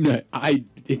not.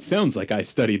 It sounds like I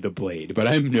studied the blade, but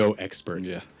I'm no expert.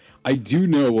 Yeah. I do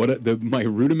know my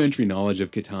rudimentary knowledge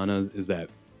of katanas is that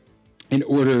in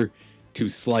order to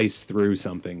slice through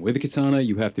something with a katana,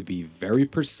 you have to be very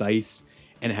precise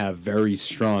and have very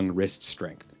strong wrist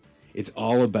strength. It's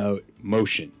all about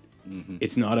motion. Mm-hmm.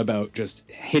 It's not about just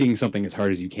hitting something as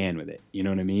hard as you can with it. You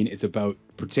know what I mean? It's about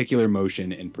particular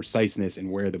motion and preciseness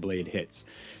and where the blade hits.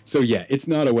 So yeah, it's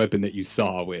not a weapon that you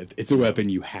saw with. It's a weapon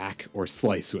you hack or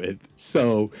slice with.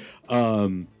 So,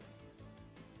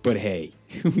 but hey,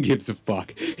 who gives a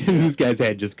fuck? This guy's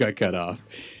head just got cut off.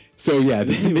 So yeah,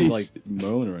 he didn't even, like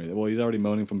moan or anything. Well, he's already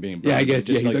moaning from being burned. Yeah, I guess.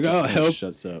 Just, he's like, oh, help!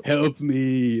 Shuts up. Help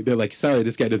me! They're like, sorry,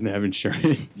 this guy doesn't have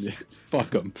insurance. Yeah.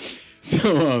 Fuck him.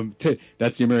 So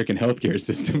that's the American healthcare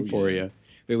system for you.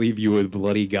 They leave you with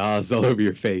bloody gauze all over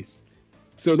your face.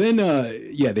 So then,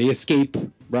 they escape.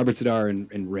 Robert Zadar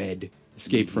and Red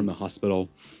escape from the hospital.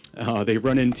 They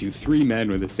run into 3 men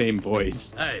with the same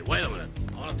voice. Hey, wait a minute.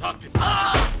 I want to talk to you.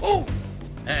 Ah! Oh!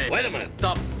 Hey, wait a minute.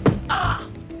 Stop. Ah!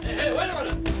 Hey, wait a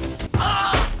minute.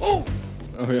 Ah! Oh!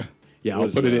 Oh, yeah. Yeah, I'll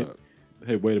put it in.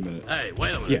 Hey, wait a minute. Hey,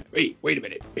 wait a minute. Yeah, wait a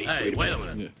minute. Hey, wait a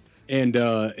minute. Yeah. And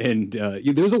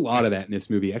there's a lot of that in this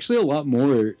movie. Actually, a lot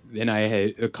more than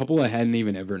a couple I hadn't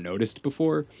even ever noticed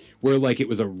before. Where like it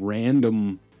was a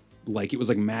random, like it was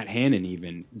like Matt Hannon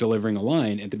even delivering a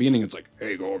line at the beginning. It's like,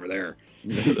 hey, go over there.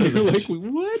 You're like,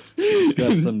 what? He's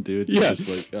got some dude. Yeah. Just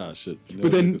like, ah, shit.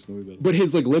 But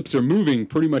his like lips are moving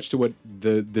pretty much to what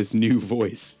this new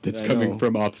voice that's coming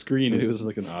from off screen is. It was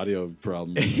like an audio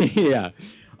problem. Yeah.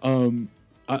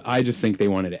 I just think they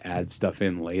wanted to add stuff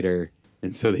in later.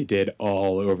 And so they did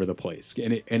all over the place.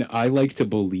 And I like to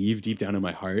believe deep down in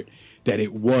my heart that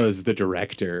it was the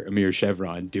director, Amir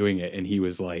Chevron, doing it. And he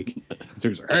was like,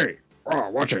 hey,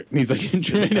 watch it. And he's like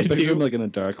trying to do him like in a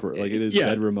dark room, like in his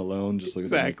bedroom alone, just like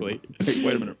exactly. Hey,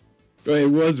 wait a minute. But it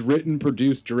was written,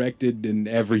 produced, directed, and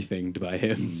everything by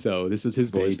him. So this was his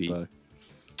baby.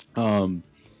 And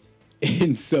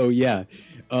so yeah,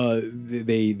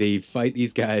 they fight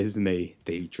these guys and they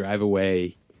drive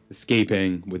away,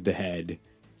 escaping with the head,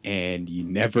 and you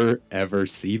never ever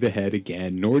see the head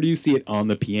again, nor do you see it on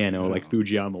the piano like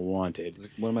Fujiyama wanted. It's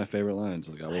like one of my favorite lines.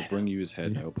 Like, I will bring you his head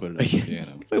and I will put it on the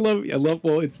piano. I love.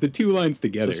 Well, it's the 2 lines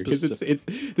together because it's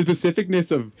the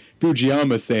specificness of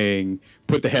Fujiyama saying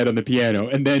 "put the head on the piano"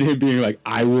 and then him being like,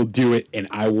 "I will do it," and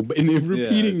I will, and him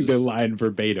repeating the line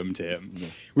verbatim to him,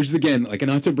 which is again like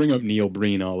not to bring up Neil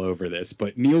Breen all over this,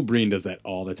 but Neil Breen does that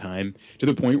all the time to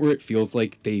the point where it feels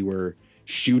like they were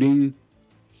shooting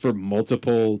for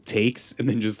multiple takes and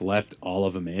then just left all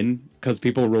of them in because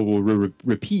people will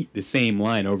repeat the same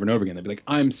line over and over again. They'll be like,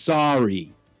 I'm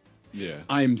sorry. Yeah.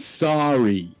 I'm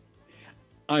sorry.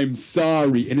 I'm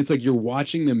sorry. And it's like you're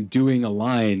watching them doing a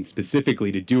line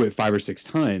specifically to do it 5 or 6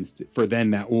 times for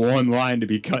then that one line to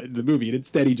be cut in the movie. And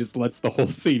instead he just lets the whole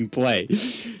scene play.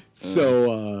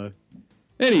 So,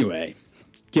 anyway,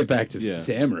 get back to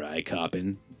Samurai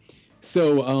Coppin'.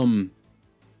 So,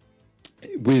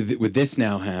 with this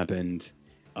now happened,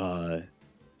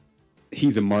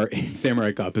 he's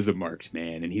Samurai Cop is a marked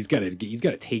man, and he's got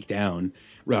to take down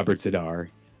Robert Zadar.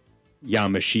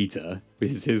 Yamashita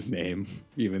is his name,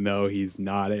 even though he's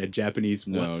not a Japanese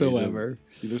whatsoever.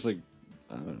 He looks like,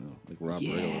 I don't know, like Rob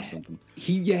Riggle or something.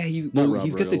 He's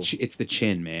got it's the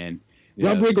chin, man.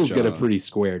 Yeah, Rob Riggle's jaw. got a pretty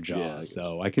square jaw,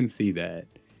 so I can see that.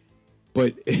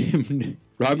 But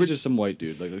Robert's just some white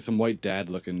dude, like some white dad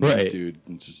looking dude.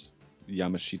 It's just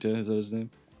Yamashita, is that his name?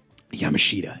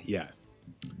 Yamashita, yeah.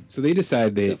 So they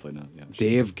decide they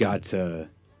got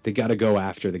to go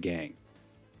after the gang,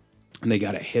 and they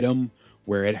got to hit them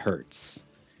where it hurts,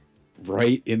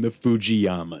 right in the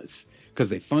Fujiyamas, because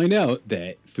they find out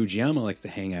that Fujiyama likes to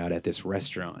hang out at this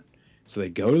restaurant. So they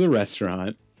go to the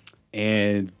restaurant,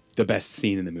 and the best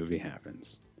scene in the movie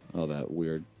happens. Oh, that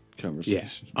weird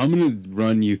conversation. Yeah, I'm gonna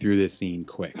run you through this scene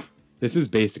quick. This is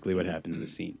basically what happens in the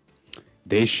scene.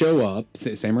 They show up,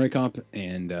 Samurai Cop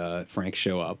and Frank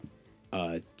show up.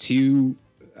 2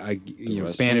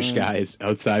 Spanish guys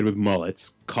outside with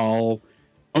mullets call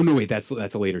Oh no, wait, that's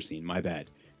a later scene. My bad.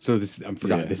 So I'm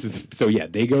forgotten. Yeah.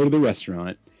 They go to the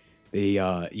restaurant.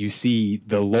 They you see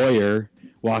the lawyer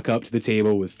walk up to the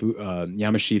table with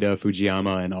Yamashita,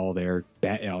 Fujiyama, and all their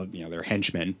their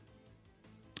henchmen,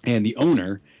 and the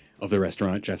owner of the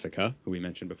restaurant, Jessica, who we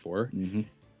mentioned before,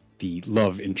 the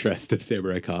love interest of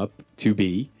Samurai Cop to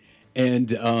be, and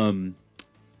the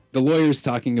lawyer's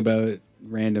talking about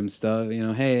random stuff,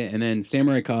 hey, and then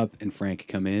Samurai Cop and Frank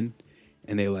come in,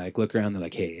 and they like look around, they're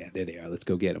like, hey, yeah, there they are, let's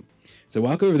go get them. So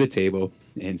walk over to the table,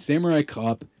 and Samurai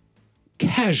Cop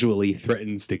casually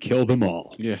threatens to kill them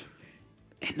all. Yeah.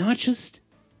 And not just...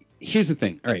 Here's the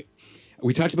thing. All right.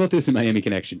 We talked about this in Miami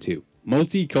Connection, too.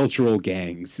 Multicultural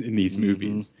gangs in these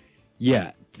movies.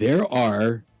 Yeah, there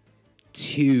are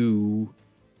 2,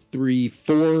 3,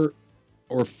 4,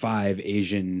 or 5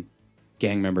 Asian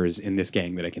gang members in this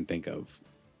gang that I can think of.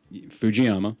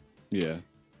 Fujiyama. Yeah.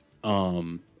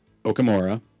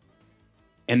 Okamura.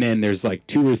 And then there's like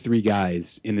 2 or 3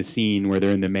 guys in the scene where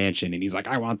they're in the mansion, and he's like,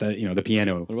 I want the the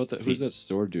piano. What about who's that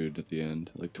sword dude at the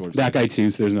end? Like towards that guy too,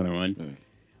 so there's another one.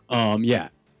 Right. Yeah.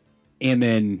 And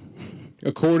then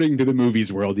according to the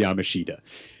movie's world, Yamashita.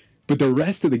 But the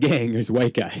rest of the gang is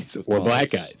white guys or black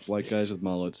guys. White guys with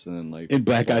mullets and like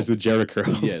black guys with Jera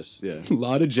curl. Yes, yeah. A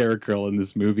lot of Jera curl in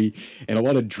this movie and a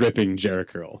lot of dripping Jera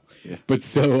curl. Yeah. But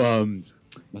so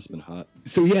must have been hot.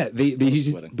 So yeah,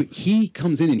 but he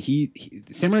comes in and he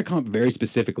Samurai Cop very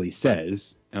specifically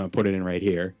says, and I'll put it in right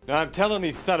here. Now I'm telling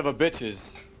these son of a bitches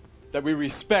that we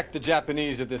respect the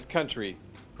Japanese of this country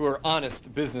who are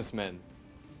honest businessmen.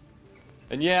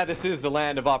 And yeah, this is the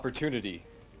land of opportunity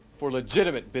for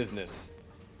legitimate business,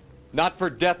 not for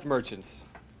death merchants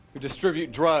who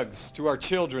distribute drugs to our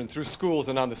children through schools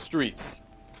and on the streets.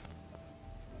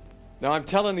 Now I'm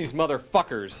telling these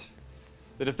motherfuckers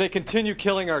that if they continue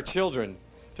killing our children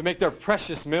to make their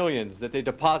precious millions that they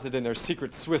deposit in their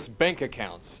secret Swiss bank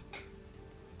accounts.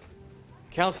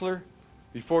 Counselor,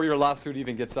 before your lawsuit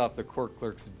even gets off the court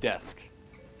clerk's desk,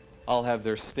 I'll have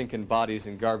their stinking bodies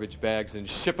in garbage bags and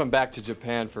ship them back to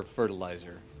Japan for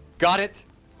fertilizer. Got it?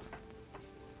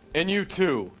 And you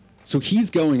too. So he's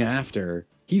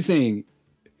saying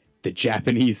the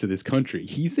Japanese of this country.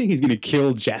 He's saying he's going to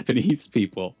kill Japanese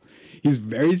people. He's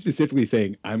very specifically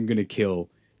saying, I'm going to kill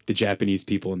the Japanese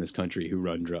people in this country who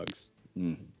run drugs.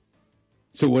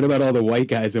 So what about all the white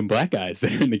guys and black guys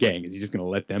that are in the gang? Is he just going to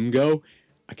let them go?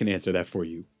 I can answer that for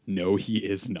you. No, he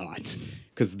is not.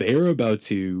 Because they're about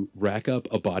to rack up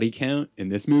a body count in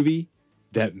this movie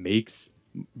that makes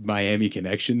Miami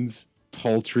Connections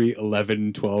paltry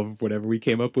 11, 12, whatever we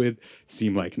came up with,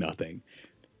 seem like nothing.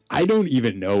 I don't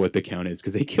even know what the count is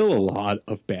because they kill a lot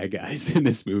of bad guys in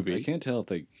this movie. I can't tell if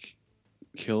they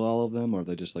kill all of them or if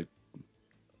they just like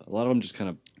a lot of them just kind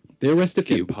of they arrest a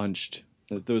few. Punched.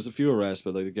 There was a few arrests,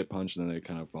 but they get punched and then they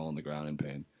kind of fall on the ground in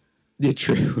pain. Yeah,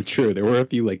 true. There were a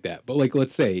few like that. But like,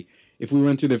 let's say if we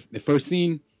went through the first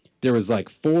scene, there was like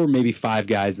 4, maybe 5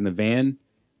 guys in the van.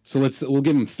 So we'll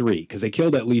give them 3 because they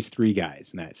killed at least 3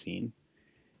 guys in that scene.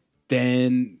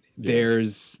 Then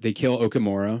they kill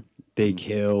Okamura, they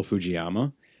kill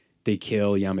Fujiyama, they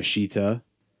kill Yamashita,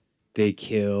 they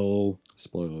kill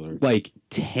spoiler alert, like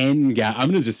 10 guys. I'm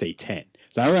gonna just say 10.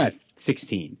 So we're at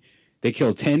 16. They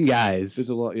kill 10 guys. There's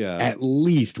a lot, yeah. At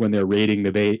least when they're raiding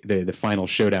the final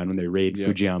showdown when they raid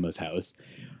Fujiyama's house.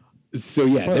 So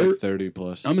yeah, probably like 30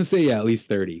 plus. I'm gonna say at least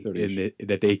 30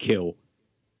 that they kill.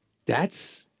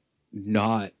 That's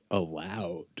not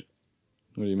allowed.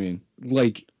 What do you mean?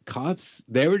 Like cops,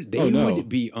 they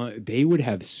would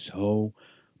have so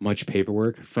much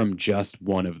paperwork from just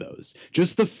one of those.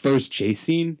 Just the first chase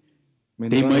scene,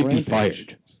 they might be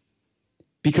fired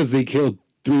because they killed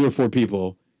 3 or 4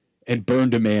 people and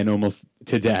burned a man almost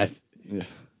to death. Yeah.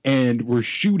 And were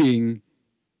shooting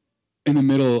in the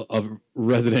middle of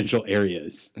residential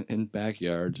areas. In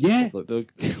backyards. Yeah.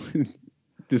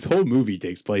 This whole movie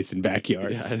takes place in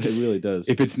backyards. Yeah, it really does.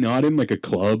 If it's not in like a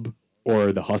club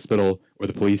or the hospital or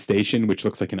the police station, which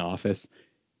looks like an office,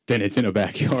 then it's in a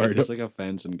backyard. It's like a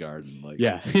fence and garden. Like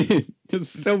yeah. There's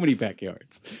so many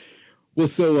backyards. Well,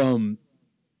 so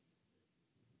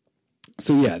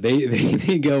yeah,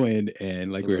 they go in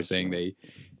and like we were saying, they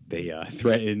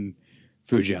threaten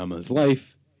Fujiyama's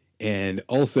life and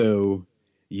also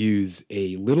use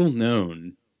a little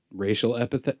known racial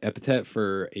epithet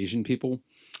for Asian people.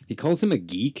 He calls him a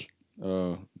geek,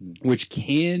 which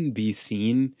can be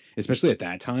seen, especially at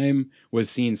that time, was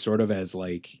seen sort of as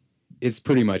like it's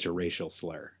pretty much a racial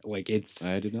slur. Like it's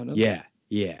I did not know. Yeah,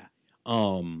 yeah.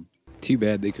 Too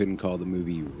bad they couldn't call the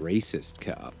movie Racist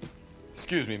Cop.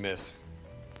 Excuse me, miss.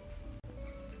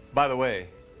 By the way,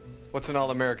 what's an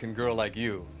all-American girl like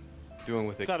you doing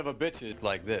with a son of a bitch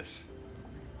like this.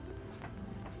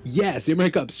 Yeah, Samurai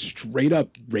Cop straight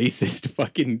up racist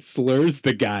fucking slurs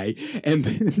the guy, and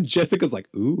then Jessica's like,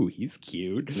 "Ooh, he's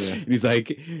cute," and he's like,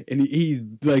 he's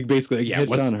like basically like, "Yeah, hits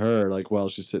what's on her like while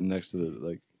she's sitting next to the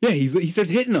like." Yeah, he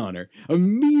starts hitting on her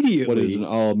immediately. What is an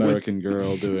all-American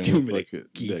girl doing with like a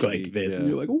geek like this? Yeah. And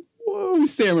you're like, "Whoa,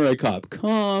 Samurai Cop,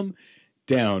 calm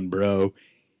down, bro."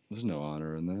 There's no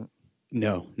honor in that.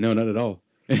 No, not at all.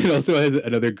 And it also has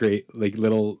another great like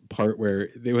little part where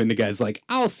when the guy's like,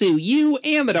 "I'll sue you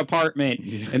and the department,"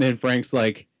 and then Frank's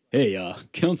like, "Hey,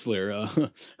 counselor,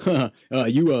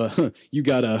 you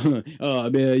gotta,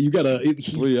 man, you gotta."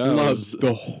 He loves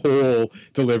the whole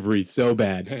delivery so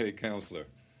bad. Hey, counselor,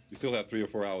 you still have 3 or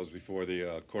 4 hours before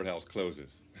the courthouse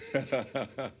closes.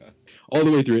 All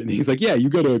the way through it, and he's like, "Yeah, you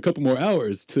got a couple more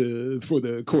hours before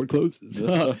the court closes."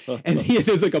 And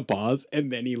there's like a pause,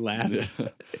 and then he laughs.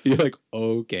 You're like,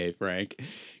 "Okay, Frank,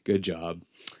 good job."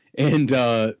 And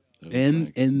they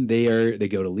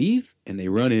go to leave, and they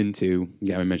run into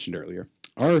I mentioned earlier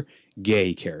our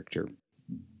gay character.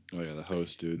 Oh yeah, the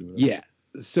host dude. Whatever. Yeah.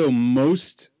 So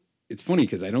it's funny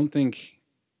because I don't think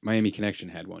Miami Connection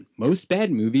had one. Most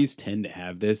bad movies tend to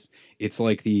have this. It's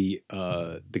like the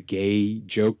gay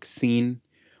joke scene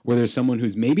where there's someone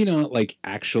who's maybe not like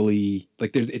actually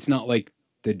like it's not like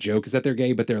the joke is that they're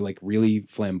gay, but they're like really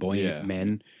flamboyant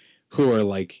men who are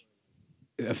like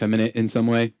effeminate in some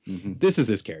way. Mm-hmm. This is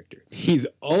this character. He's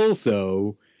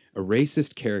also a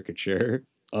racist caricature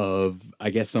of,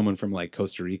 I guess, someone from like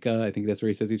Costa Rica. I think that's where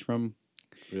he says he's from.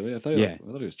 Really? I thought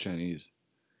he was Chinese.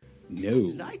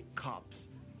 No. Like cops.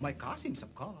 My cousin's a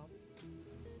cop.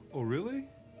 Oh, really?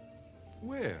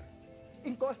 Where?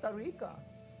 In Costa Rica.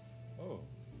 Oh.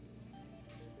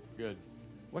 Good.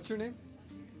 What's your name?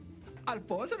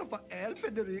 Alfonso Rafael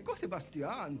Federico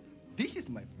Sebastian. This is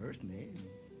my first name.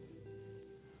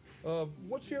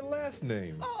 What's your last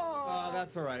name? Oh,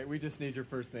 that's all right. We just need your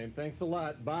first name. Thanks a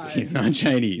lot. Bye. He's not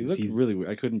Chinese. He's really weird.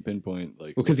 I couldn't pinpoint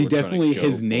like. Well, because he definitely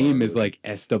his name is like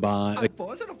Esteban. Like,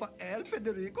 Alfonso Rafael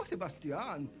Federico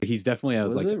Sebastian. he's definitely. I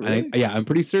was like, really? I'm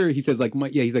pretty sure he says like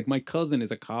he's like my cousin is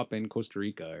a cop in Costa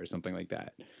Rica or something like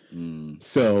that.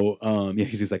 So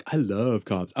he's like I love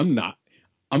cops. I'm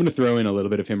gonna throw in a little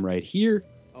bit of him right here.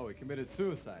 Oh, he committed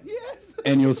suicide. Yes.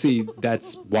 And you'll see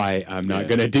that's why I'm not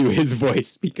gonna do his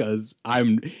voice because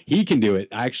he can do it.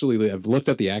 Actually, I've looked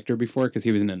up the actor before because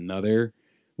he was in another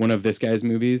one of this guy's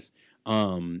movies,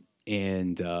 and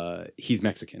he's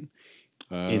Mexican.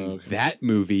 In that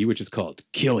movie, which is called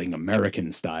Killing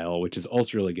American Style, which is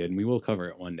also really good, and we will cover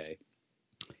it one day.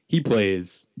 He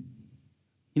plays.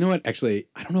 You know what? Actually,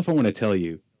 I don't know if I want to tell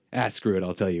you. Screw it,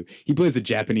 I'll tell you. He plays a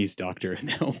Japanese doctor in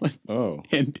that one. Oh.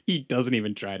 And he doesn't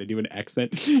even try to do an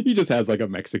accent. He just has like a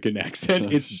Mexican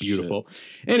accent. It's beautiful.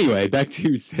 Anyway, back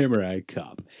to Samurai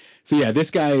Cop. So yeah,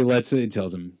 this guy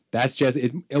tells him, that's just,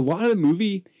 a lot of the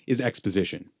movie is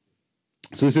exposition.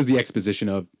 So this is the exposition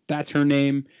of, that's her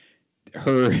name,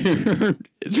 what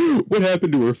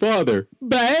happened to her father?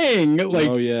 Bang! Like,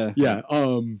 oh yeah. Yeah,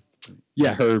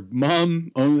 yeah, her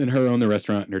mom and her own the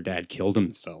restaurant, and her dad killed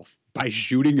himself by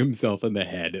shooting himself in the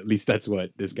head. At least that's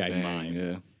what this guy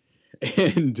minds. Yeah.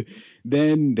 And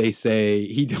then they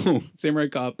say Samurai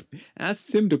Cop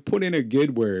asks him to put in a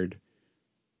good word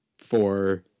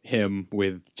for him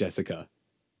with Jessica.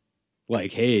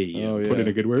 Like, hey, put in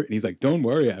a good word. And he's like, don't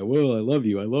worry, I will. I love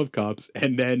you. I love cops.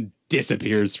 And then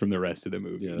disappears from the rest of the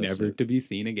movie, never to be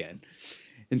seen again.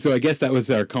 And so I guess that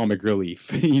was our comic relief.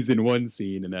 He's in one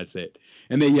scene and that's it.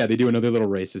 And then, they do another little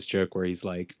racist joke where he's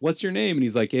like, what's your name? And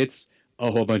he's like, it's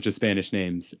a whole bunch of Spanish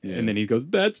names. Yeah. And then he goes,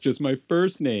 that's just my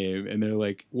first name. And they're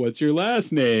like, what's your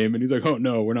last name? And he's like, oh,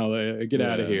 no, we're not. Get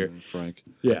out of here. Frank.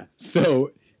 Yeah.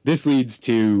 So this leads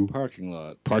to parking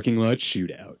lot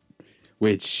shootout,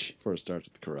 which. Before it starts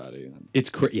with karate.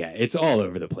 It's all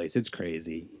over the place. It's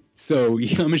crazy. So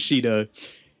Yamashita.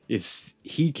 He's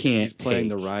playing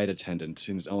the ride attendant.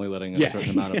 He's only letting a certain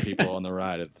amount of people on the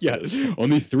ride.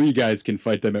 Only 3 guys can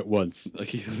fight them at once.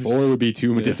 4 would be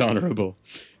too dishonorable.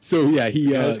 So he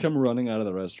guys come running out of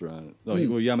the restaurant. No,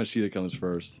 Yamashita comes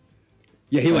first.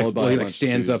 Yeah, he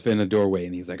stands up in a doorway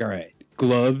and he's like, "All right,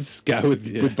 gloves, guy with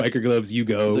biker gloves, you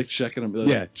go." He's like checking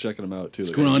him. Checking him out too.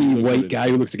 Scrawny white guy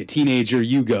who looks like a teenager,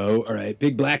 you go. All right,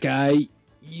 big black guy.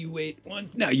 You wait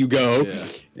once. Now you go.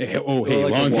 Yeah. Oh, hey,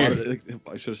 long hair.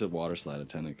 I should have said water slide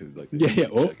attendant. Cause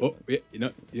All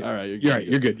right,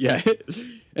 you're good. Yeah.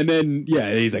 And then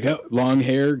he's like, long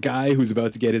hair guy who's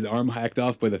about to get his arm hacked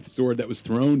off by the sword that was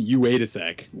thrown. You wait a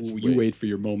sec. You wait for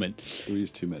your moment. 3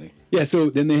 is too many. Yeah. So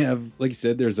then they have, like you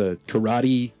said, there's a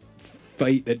karate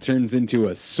fight that turns into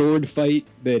a sword fight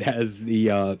that has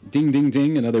the ding, ding,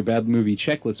 ding, another bad movie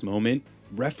checklist moment,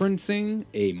 referencing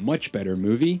a much better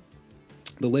movie,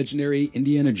 the legendary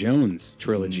Indiana Jones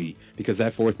trilogy, because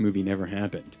that fourth movie never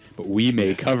happened. But we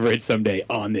may cover it someday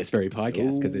on this very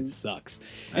podcast because it sucks.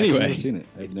 Anyway, I've never seen it.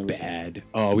 It's bad.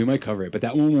 Oh, we might cover it, but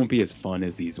that one won't be as fun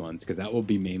as these ones because that will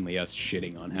be mainly us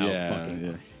shitting on how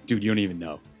fucking... Dude, you don't even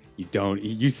know. You don't.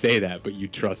 You say that, but you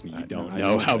trust me. You don't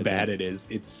know how bad it is.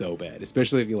 It's so bad,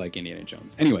 especially if you like Indiana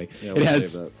Jones. Anyway, it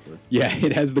has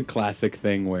it has the classic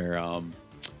thing where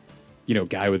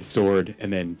guy with a sword,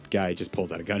 and then guy just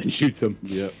pulls out a gun and shoots him.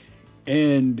 Yep.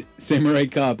 And Samurai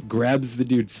Cop grabs the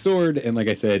dude's sword and, like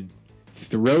I said,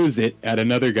 throws it at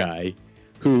another guy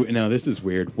who, now this is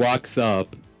weird, walks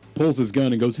up, pulls his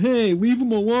gun and goes, "Hey, leave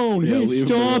him alone. Hey,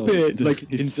 stop it."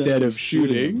 Like, instead of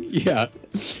shooting. Yeah.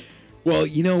 Well,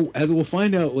 as we'll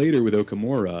find out later with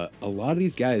Okamura, a lot of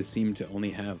these guys seem to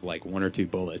only have like 1 or 2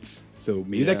 bullets. So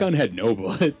maybe that gun had no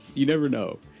bullets. You never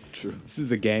know. True. This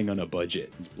is a gang on a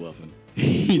budget. He's bluffing.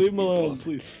 Leave him alone,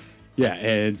 please. Yeah,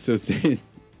 and so it's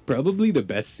probably the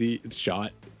best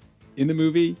shot in the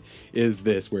movie is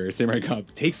this, where Samurai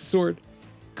Cop takes the sword,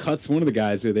 cuts one of the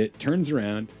guys with it, turns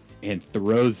around, and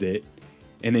throws it.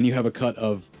 And then you have a cut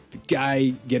of the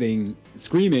guy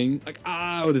screaming, like,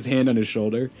 ah, with his hand on his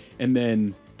shoulder, and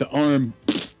then the arm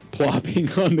plopping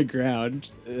on the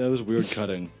ground. That was weird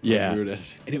cutting. Yeah. Weird.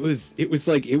 And it was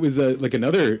like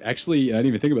another, actually, I didn't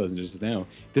even think about this just now.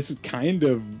 This kind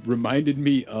of reminded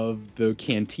me of the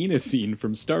cantina scene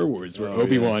from Star Wars where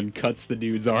Obi-Wan cuts the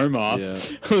dude's arm off. Yeah.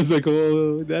 I was like,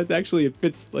 well, that actually, it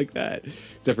fits like that.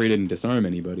 Except for he didn't disarm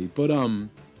anybody. But, and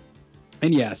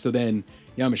yeah, so then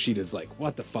Yamashita's like,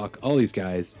 what the fuck? All these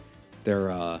guys,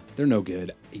 they're no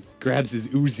good. He grabs his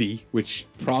Uzi, which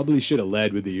probably should have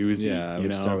led with the Uzi. Yeah, I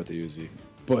would start with the Uzi.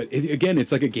 But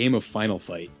it's like a game of Final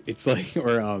Fight. It's like,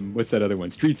 or what's that other one?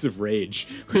 Streets of Rage,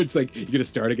 where it's like you're gonna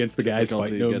start against the guys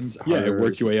fighting them, and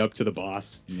work your way up to the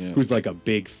boss, who's like a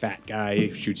big fat guy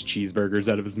who shoots cheeseburgers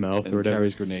out of his mouth and or whatever.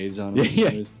 Carries grenades on him.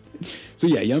 Yeah. So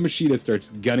yeah, Yamashita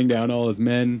starts gunning down all his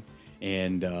men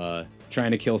and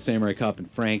trying to kill Samurai Cop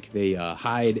and Frank. They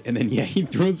hide, and then he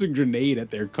throws a grenade at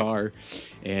their car,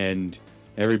 and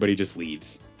everybody just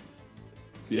leaves.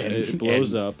 Yeah, it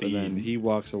blows up, and then he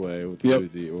walks away with the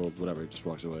Uzi, or whatever, just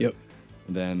walks away. Yep.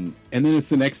 And then it's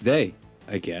the next day,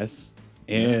 I guess.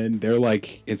 And they're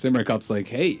like, and Samurai Cop's like,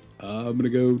 hey, I'm going to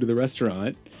go to the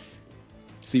restaurant,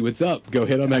 see what's up, go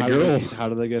hit on that girl. How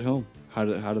do they get home? How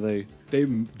do they...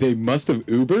 They must have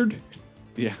Ubered.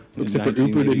 Yeah. Except for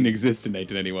Uber didn't exist in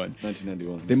 1991.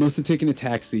 1991. They must have taken a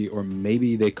taxi, or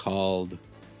maybe they called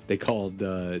their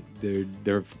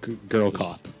girl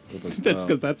cop. That's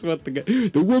because that's what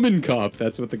the woman cop.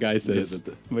 That's what the guy says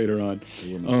later on.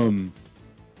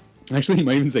 Actually, he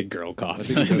might even say girl cop. I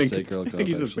think he does say girl cop. I think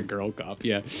he says the girl cop.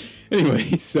 Yeah.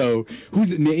 Anyway, so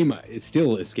whose name it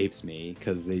still escapes me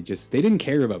because they didn't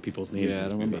care about people's names. Yeah, I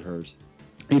don't remember hers.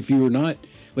 If you're not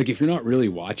really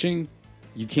watching,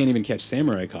 you can't even catch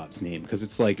Samurai Cop's name because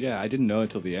it's like, yeah, I didn't know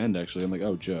until the end. Actually, I'm like,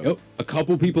 oh, Joe. Yep. A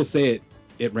couple people say it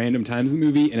at random times in the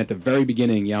movie, and at the very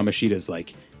beginning, Yamashita's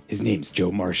like, his name's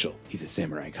Joe Marshall. He's a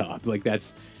Samurai Cop. Like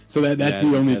that's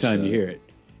the only time you hear it.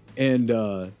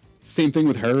 And same thing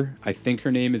with her. I think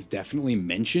her name is definitely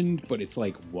mentioned, but it's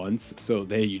like once, so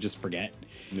you just forget.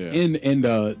 Yeah. And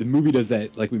the movie does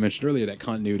that, like we mentioned earlier, that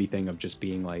continuity thing of just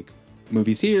being like,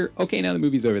 movie's here. Okay, now the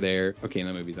movie's over there. Okay,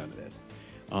 now the movie's onto this.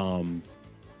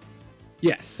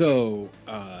 So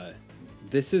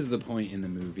this is the point in the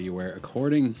movie where,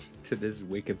 according to this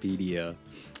Wikipedia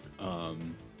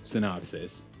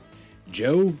synopsis,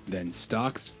 Joe then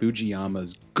stalks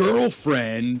Fujiyama's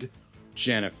girlfriend,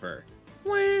 Jennifer.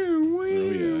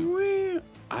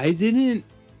 I didn't.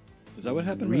 Is that what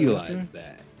happened? Realize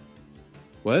that.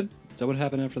 What? Is that what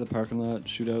happened after the parking lot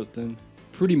shootout thing?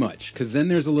 Pretty much, because then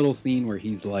there's a little scene where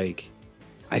he's like,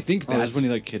 I think that's when he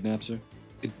like kidnaps her.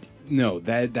 No,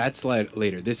 that's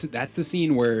later. That's the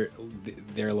scene where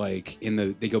they're like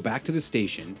they go back to the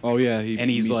station. Oh yeah,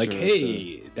 and he's like,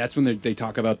 hey, that's when they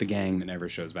talk about the gang that never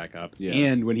shows back up. Yeah.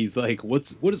 And when he's like, what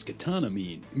does katana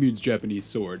mean? It means Japanese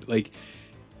sword. Like,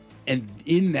 and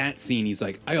in that scene, he's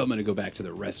like, I'm gonna go back to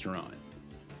the restaurant.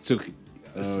 So,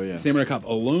 Samurai Cop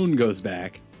alone goes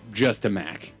back just to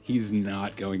Mac. He's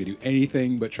not going to do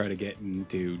anything but try to get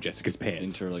into Jessica's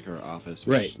pants. Into like her office,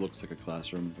 which looks like a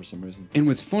classroom for some reason. And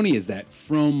what's funny is that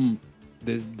from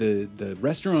the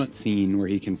restaurant scene where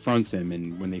he confronts him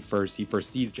and when he first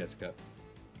sees Jessica,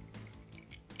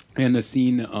 and the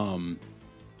scene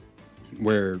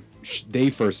where they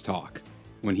first talk,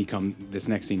 when this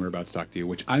next scene we're about to talk to,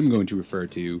 which I'm going to refer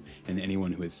to, and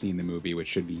anyone who has seen the movie, which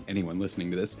should be anyone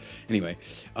listening to this, anyway,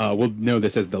 will know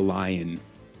this as the lion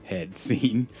head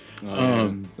scene.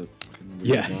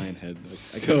 Yeah, lion head.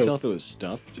 I couldn't tell if it was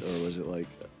stuffed or was it like.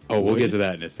 Oh, we'll get to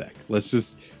that in a sec.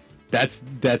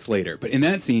 That's later. But in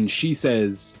that scene, she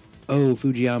says, "Oh,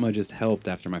 Fujiyama just helped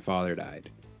after my father died."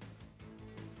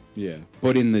 Yeah.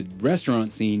 But in the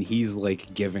restaurant scene, he's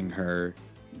like giving her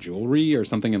jewelry or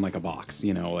something in like a box,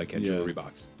 like a jewelry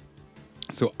box.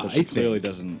 So But I she think clearly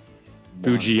doesn't.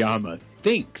 Fujiyama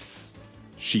thinks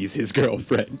she's his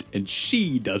girlfriend, and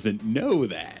she doesn't know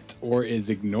that or is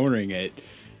ignoring it.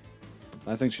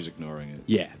 I think she's ignoring it.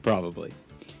 Yeah, probably.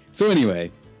 So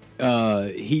anyway,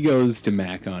 he goes to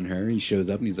Mac on her. He shows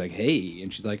up and he's like, "Hey,"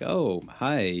 and she's like, "Oh,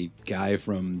 hi, guy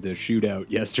from the shootout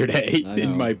yesterday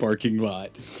in my parking lot."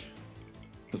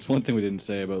 That's one thing we didn't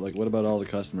say about what about all the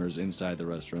customers inside the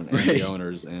restaurant and the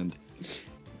owners and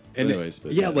anyways,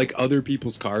 but like other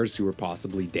people's cars who were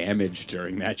possibly damaged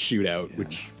during that shootout,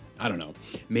 which I don't know.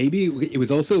 Maybe it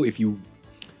was also, if you,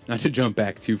 not to jump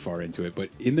back too far into it, but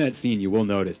in that scene you will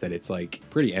notice that it's like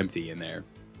pretty empty in there.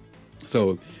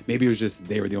 So maybe it was just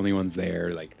they were the only ones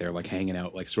there, like they're like hanging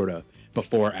out like sort of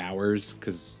before hours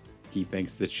because he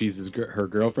thinks that she's her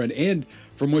girlfriend, and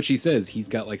from what she says, he's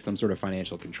got like some sort of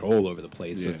financial control over the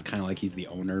place. So it's kind of like he's the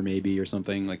owner, maybe, or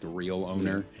something, like the real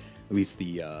owner. At least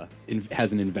the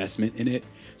has an investment in it.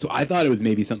 So I thought it was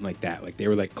maybe something like that. Like they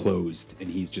were like closed, and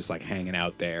he's just like hanging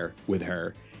out there with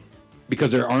her, because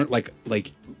there aren't like.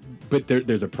 But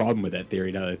there's a problem with that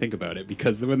theory now that I think about it,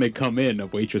 because when they come in, a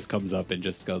waitress comes up and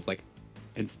just goes like,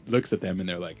 and looks at them, and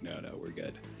they're like, no, we're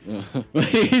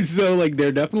good. So like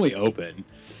they're definitely open.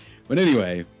 But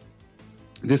anyway,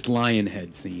 this lion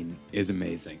head scene is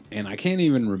amazing. And I can't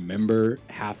even remember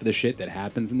half of the shit that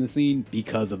happens in the scene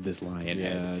because of this lion head.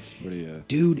 Yeah, it's pretty...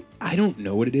 Dude, I don't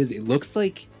know what it is. It looks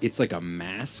like it's like a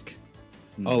mask.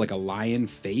 Oh, like a lion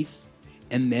face.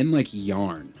 And then like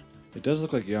yarn. It does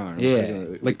look like yarn.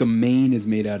 Yeah. Like the mane is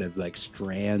made out of like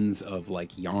strands of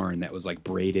like yarn that was like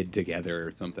braided together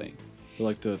or something. But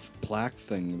like the plaque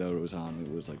thing that it was on,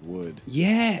 it was like wood.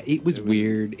 Yeah, it was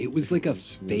weird. It was like a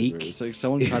fake. It's like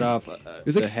someone cut off. It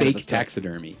was like fake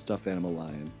taxidermy. Stuffed animal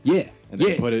lion. Yeah, and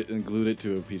they put it and glued it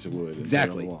to a piece of wood.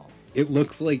 Exactly. And put it on the wall. It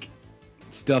looks like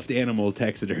stuffed animal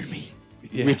taxidermy,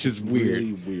 which is weird.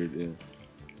 Really weird. Yeah.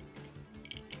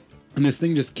 And this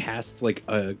thing just casts like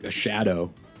a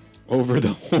shadow over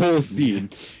the whole scene.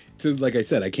 So, like I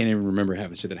said, I can't even remember half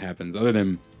the shit that happens, other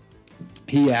than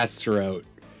he asks her out.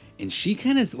 And she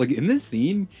kind of, like, in this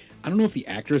scene, I don't know if the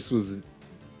actress was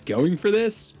going for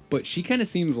this, but she kind of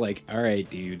seems like, all right,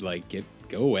 dude, like,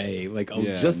 go away. Like,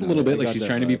 just a little bit, like she's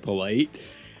trying to be polite.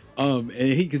 And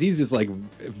because he's just, like,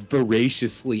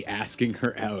 voraciously asking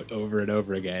her out over and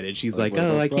over again. And she's like,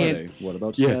 oh, I can't. What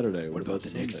about Saturday? What about the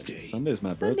Sunday? next day? Sunday's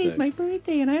my birthday. Sunday's my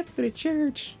birthday, and I have to go to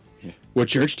church. Yeah. What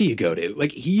church do you go to?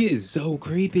 Like, he is so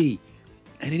creepy.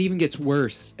 And it even gets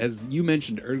worse. As you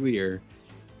mentioned earlier,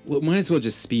 well, might as well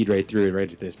just speed right through it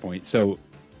right at this point. So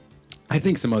I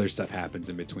think some other stuff happens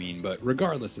in between, but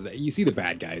regardless of that, you see the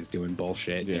bad guys doing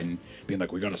bullshit and being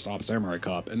like, we gotta stop Samurai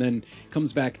Cop, and then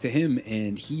comes back to him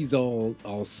and he's all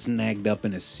snagged up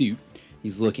in a suit.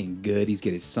 He's looking good. He's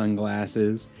got his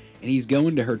sunglasses, and he's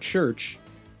going to her church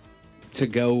to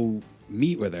go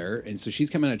meet with her. And so she's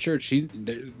coming out of church.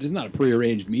 There's not a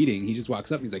prearranged meeting. He just walks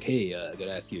up and he's like, hey, I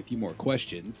gotta ask you a few more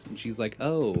questions. And she's like,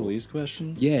 oh, police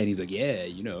questions? Yeah. And he's like, yeah,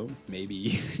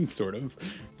 maybe sort of.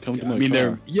 Come to my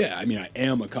car. I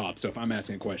am a cop, so if I'm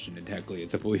asking a question, and technically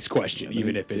it's a police question,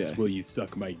 even if it's will you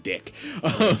suck my dick.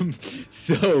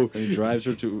 So and he drives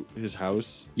her to his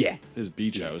house. Yeah, his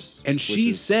beach house. And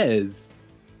she says,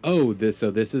 oh, this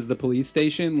is the police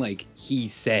station. Like, he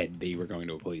said they were going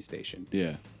to a police station.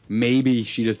 Yeah. Maybe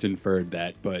she just inferred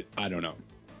that, but I don't know.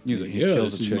 He's like, he yeah,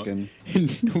 kills a chicken.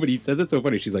 And nobody says it's so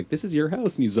funny. She's like, this is your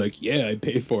house? And he's like, yeah, I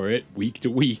pay for it week to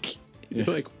week. Yeah.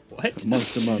 You're like, what?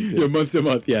 Month to month. Yeah, month to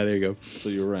month. Yeah, there you go. So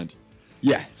you rent.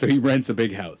 Yeah, so he rents a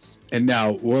big house. And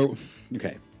now,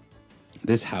 okay,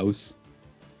 this house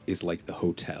is like the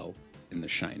hotel in The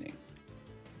Shining.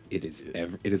 It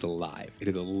is alive. It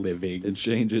is a living. It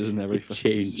changes in every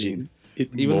scene.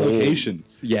 Even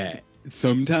locations. Yeah.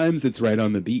 Sometimes it's right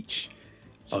on the beach.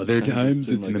 Other times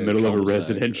it's in the middle of a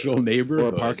residential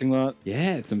neighborhood. Or a parking lot.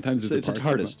 Yeah, sometimes it's a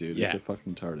TARDIS, dude. Yeah. It's a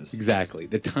fucking TARDIS. Exactly.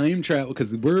 The time travel,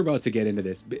 because we're about to get into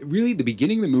this. But really, the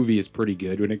beginning of the movie is pretty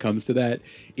good when it comes to that.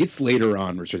 It's later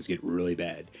on where it starts to get really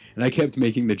bad. And I kept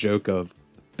making the joke of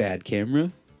bad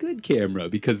camera, good camera,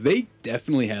 because they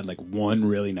definitely had like one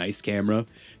really nice camera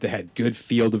that had good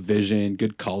field of vision,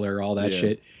 good color, all that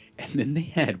shit. And then they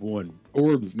had one,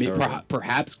 or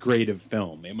perhaps grade of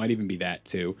film. It might even be that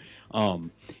too.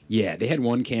 Yeah, they had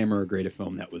one camera grade of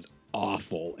film that was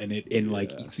awful, and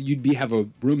so you'd have a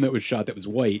room that was shot that was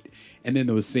white, and then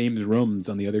those same rooms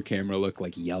on the other camera look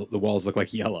like yellow. The walls look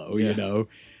like yellow, you know.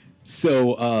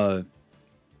 So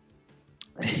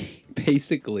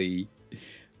basically,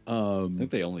 I think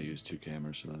they only used 2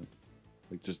 cameras for that,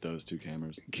 like just those 2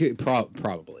 cameras.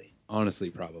 Probably. Honestly,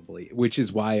 probably, which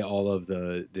is why all of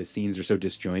the scenes are so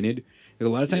disjointed. Because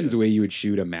a lot of times the way you would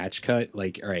shoot a match cut,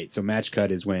 like, all right, so match cut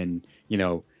is when, you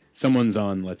know, someone's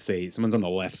on the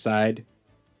left side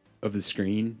of the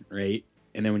screen, right?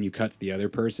 And then when you cut to the other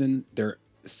person, they're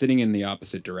sitting in the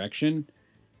opposite direction,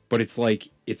 but it's like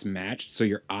it's matched, so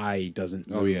your eye doesn't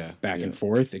move back and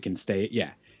forth. It can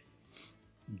stay,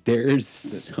 There's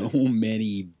so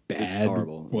many bad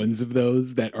ones of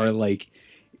those that are like,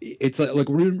 it's like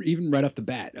even right off the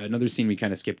bat, another scene we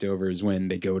kind of skipped over is when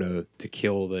they go to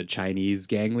kill the Chinese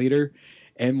gang leader,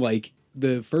 and like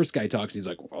the first guy talks, he's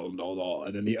like, oh,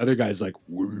 and then the other guy's like,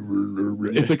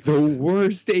 it's like the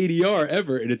worst ADR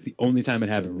ever, and it's the only time it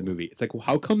happens in the movie. It's like, well,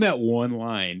 how come that one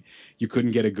line you couldn't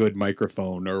get a good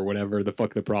microphone or whatever the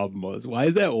fuck the problem was? Why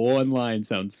does that one line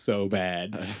sound so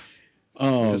bad? Like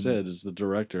I said, it's the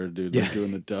director, dude,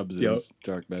 doing the dubs in his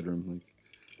dark bedroom.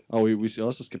 Like, we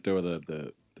also skipped over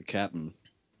the captain.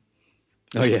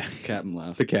 Oh yeah, captain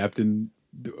laugh. The captain,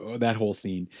 that whole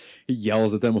scene. He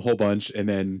yells at them a whole bunch, and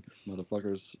then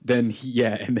motherfuckers. Then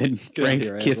Frank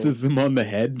kisses him on the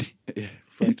head. Yeah,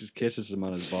 Frank just kisses him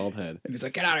on his bald head, and he's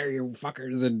like, "Get out of here, you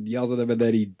fuckers!" and yells at them, and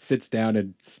then he sits down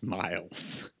and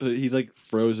smiles. But he's like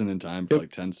frozen in time for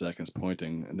like 10 seconds,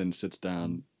 pointing, and then sits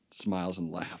down, smiles,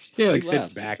 and laughs. Yeah, like sits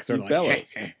back, sort of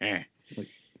bellows. Like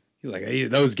he's like, hey,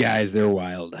 "Those guys, they're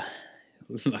wild,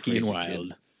 lucky and wild."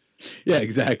 Kids. Yeah,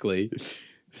 exactly.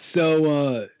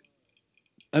 So,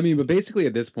 I mean, but basically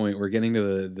at this point, we're getting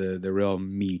to the real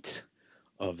meat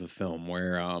of the film,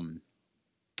 where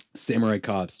Samurai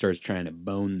Cop starts trying to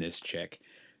bone this chick.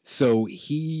 So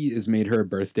he has made her a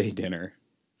birthday dinner,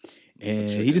 and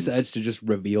he decides to just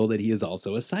reveal that he is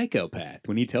also a psychopath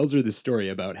when he tells her the story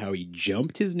about how he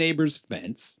jumped his neighbor's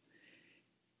fence,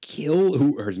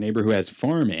 his neighbor who has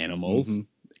farm animals. Mm-hmm.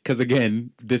 Because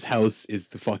again, this house is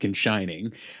the fucking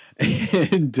Shining,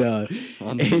 and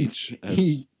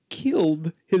he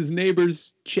killed his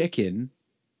neighbor's chicken,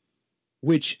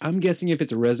 which I'm guessing if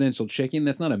it's a residential chicken,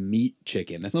 that's not a meat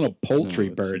chicken, that's not a poultry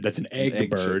bird, that's an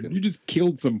egg bird. Chicken. You just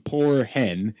killed some poor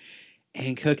hen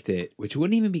and cooked it, which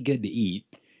wouldn't even be good to eat.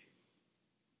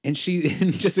 And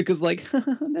Jessica's like,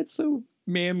 "That's so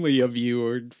manly of you,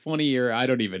 or funny, or I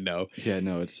don't even know." Yeah,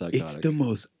 no, it's psychotic. It's the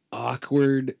most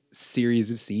awkward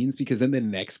series of scenes, because then the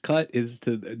next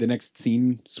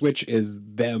scene switch is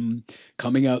them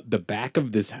coming out the back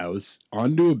of this house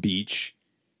onto a beach,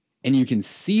 and you can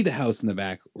see the house in the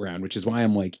background, which is why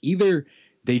I'm like, either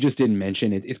they just didn't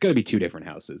mention it. It's got to be 2 different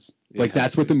houses. Like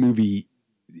that's what the movie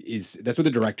is. That's what the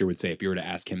director would say if you were to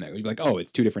ask him that. He'd be like, "Oh,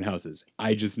 it's 2 different houses.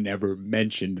 I just never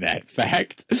mentioned that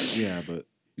fact." Yeah, but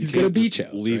he's got a beach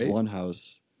house. Leave right? one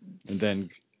house and then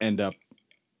end up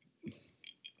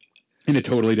in a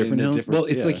totally different house. Well,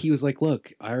 it's like he was like,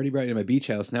 "Look, I already brought you to my beach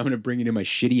house. Now I'm going to bring you to my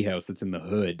shitty house that's in the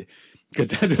hood." Because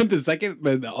that's what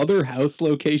the other house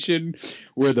location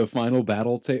where the final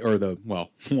battle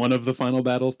one of the final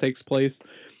battles takes place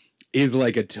is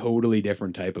like a totally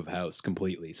different type of house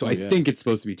completely. So I think it's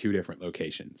supposed to be 2 different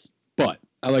locations, but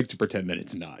I like to pretend that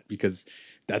it's not, because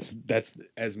that's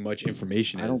as much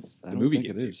information as the movie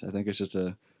gives you. I think it's just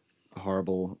a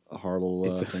horrible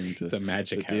thing. It's a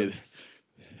magic house.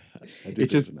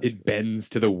 It bends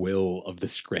to the will of the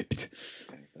script,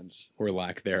 or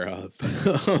lack thereof.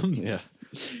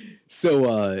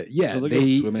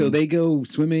 So they go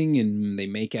swimming and they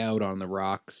make out on the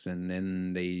rocks, and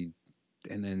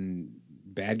then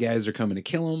bad guys are coming to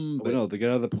kill them. But no, they get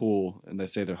out of the pool and they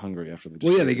say they're hungry after they.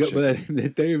 Well, yeah, they go, but they're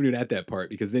not even at that part,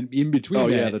 because then in between,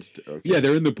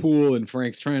 they're in the pool and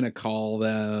Frank's trying to call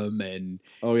them, and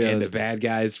the bad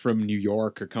guys from New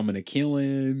York are coming to kill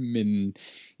him,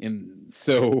 and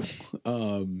so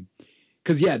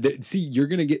because you're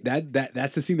gonna get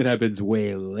that's the scene that happens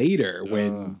way later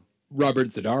when Robert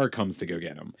Zadar comes to go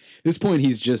get him. At this point,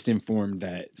 he's just informed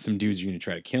that some dudes are going to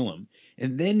try to kill him.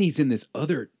 And then he's in this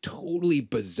other totally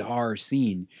bizarre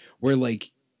scene where,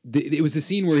 like, it was the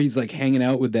scene where he's, like, hanging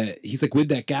out with he's, like, with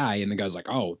that guy, and the guy's like,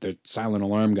 "Oh, the silent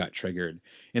alarm got triggered."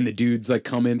 And the dudes, like,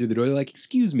 come in through the door, they're like,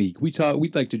 "Excuse me, we'd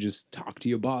like to just talk to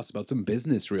your boss about some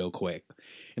business real quick."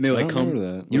 And they, like, come.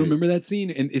 That. You remember that scene?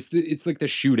 And it's like the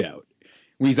shootout.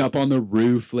 When he's up on the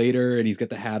roof later and he's got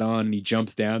the hat on and he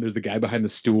jumps down. There's the guy behind the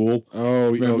stool. Oh,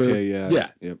 remember? Okay, yeah.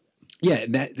 Yeah. Yep. Yeah,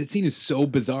 and that scene is so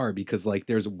bizarre because like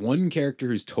there's one character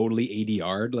who's totally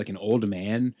ADR'd, like an old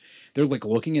man. They're like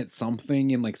looking at something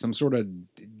in like some sort of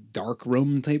dark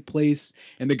room type place,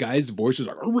 and the guy's voice is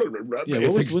like, yeah.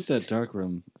 What was with that dark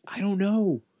room? I don't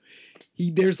know.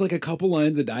 There's like a couple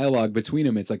lines of dialogue between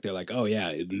them. It's like they're like, "Oh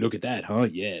yeah, look at that, huh?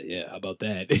 Yeah. How about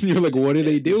that?" And you're like, "What are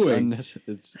they doing?"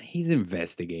 He's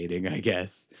investigating, I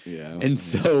guess. Yeah. And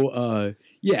so,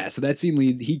 so that scene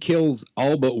leads. He kills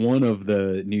all but one of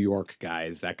the New York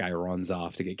guys. That guy runs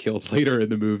off to get killed later in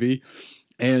the movie,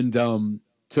 and so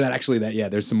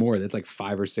there's some more. That's like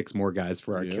 5 or 6 more guys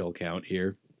for our kill count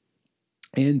here,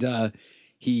 and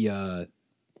he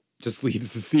just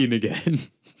leaves the scene again.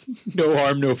 No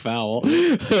harm, no foul.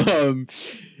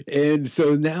 And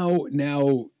so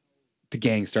now the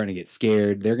gang's starting to get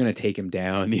scared. They're gonna take him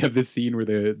down. You have this scene where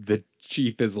the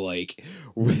chief is like,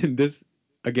 when this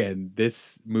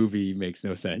movie makes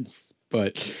no sense.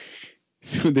 But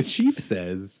so the chief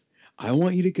says, I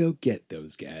want you to go get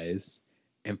those guys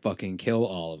and fucking kill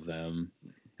all of them.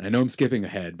 And I know I'm skipping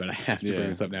ahead, but I have to bring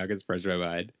this up now because it's fresh in my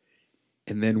mind.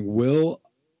 And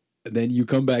then you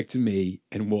come back to me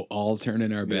and we'll all turn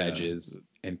in our badges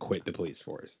and quit the police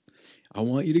force. I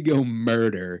want you to go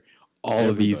murder all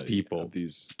of these people.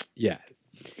 This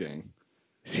gang.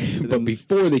 But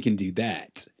before they can do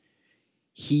that, so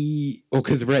he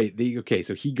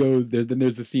goes, there's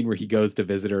the scene where he goes to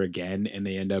visit her again and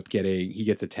he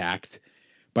gets attacked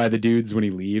by the dudes when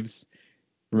he leaves.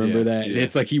 Remember that? Yeah. And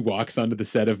it's like he walks onto the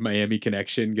set of Miami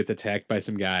Connection, gets attacked by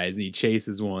some guys, and he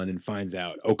chases one and finds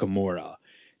out Okamura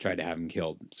tried to have him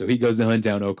killed. So he goes to hunt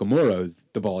down Okamura, who's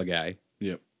the ball guy.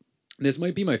 Yep. This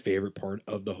might be my favorite part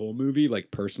of the whole movie,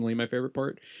 like personally my favorite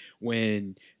part.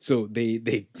 They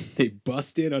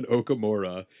bust in on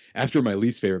Okamura after my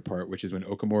least favorite part, which is when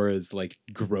Okamura is like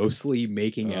grossly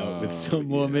making out with some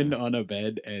woman on a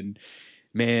bed. And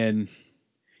man,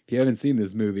 if you haven't seen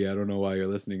this movie, I don't know why you're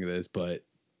listening to this, but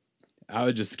I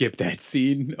would just skip that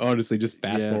scene. Honestly, just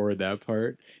fast forward that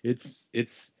part. It's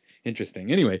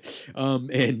interesting. Anyway,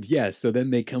 so then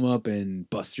they come up and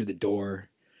bust through the door.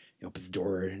 He opens the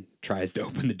door, tries to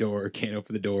open the door, can't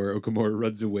open the door. Okamura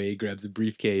runs away, grabs a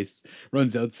briefcase,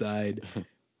 runs outside,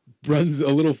 runs a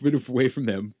little bit away from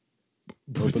them.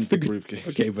 Opens the briefcase.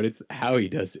 Okay, but it's how he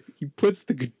does it. He puts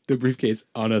the briefcase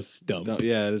on a stump.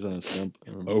 Yeah, it is on a stump.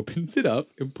 Opens it up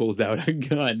and pulls out a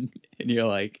gun. And you're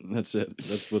like... That's it.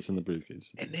 That's what's in the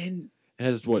briefcase. And then... It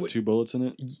has, 2 bullets in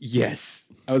it?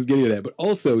 Yes. I was getting to that. But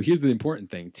also, here's the important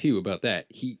thing, too, about that.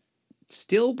 He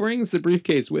still brings the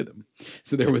briefcase with him.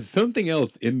 So there was something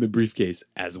else in the briefcase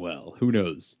as well. Who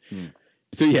knows?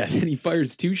 So then he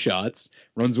fires 2 shots,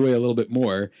 runs away a little bit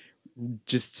more,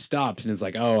 just stops and is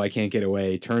like, oh, I can't get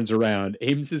away, turns around,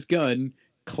 aims his gun,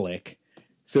 click.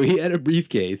 So he had a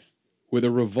briefcase with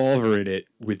a revolver in it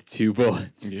with 2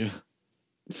 bullets. Yeah.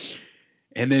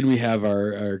 And then we have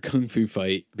our kung fu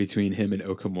fight between him and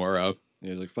Okamura. Yeah,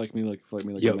 he's like, fight me like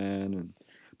a man.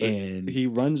 And he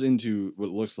runs into what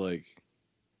looks like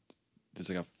there's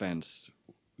like a fence.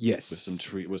 Yes. With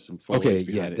some foliage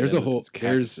behind it. There's a whole...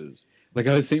 Like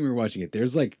I was saying, we were watching it.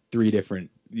 There's like 3 different...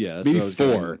 Yeah, maybe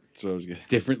 4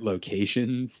 different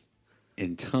locations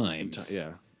and times.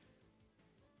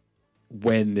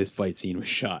 When this fight scene was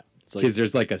shot. Because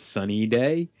there's like a sunny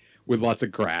day with lots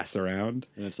of grass around.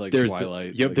 And it's like there's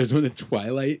twilight. There's one at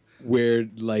twilight where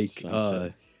like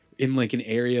in like an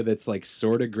area that's like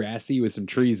sort of grassy with some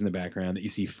trees in the background that you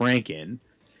see Frank in.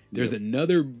 There's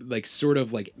another like sort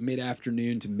of like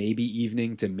mid-afternoon to maybe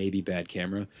evening to maybe bad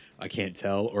camera. I can't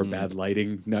tell, or bad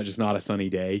lighting, not a sunny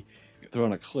day. They're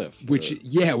on a cliff. Where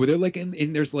they're like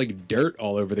and there's like dirt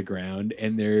all over the ground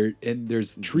and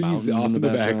there's trees mountains off in the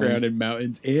background and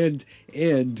mountains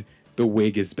and the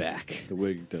wig is back. The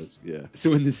wig does, yeah.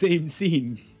 So in the same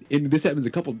scene, this happens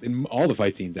in all the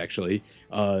fight scenes actually,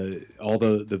 all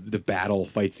the battle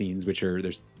fight scenes, which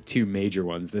there's 2 major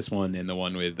ones, this one and the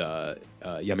one with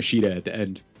Yamashita at the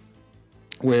end,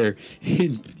 where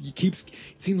it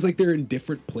seems like they're in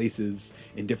different places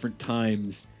in different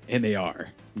times, and they are.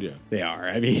 Yeah. They are.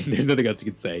 I mean, there's nothing else you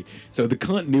could say. So the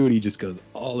continuity just goes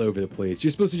all over the place.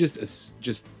 You're supposed to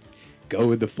just go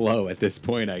with the flow at this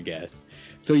point, I guess.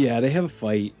 So yeah, they have a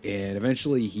fight, and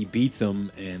eventually he beats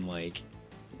him in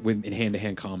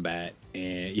hand-to-hand combat,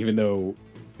 and even though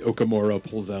Okamura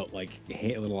pulls out like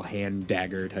little hand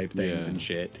dagger type things and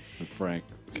shit. And Frank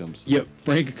comes. Yep,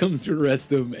 Frank comes to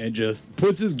arrest him and just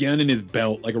puts his gun in his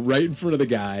belt, like right in front of the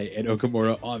guy. And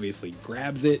Okamura obviously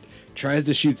grabs it, tries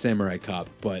to shoot Samurai Cop,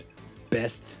 but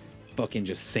best fucking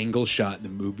just single shot in the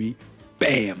movie.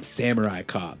 Bam! Samurai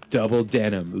Cop, double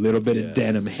denim, a little bit of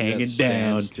denim hanging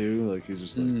down. Too, like he's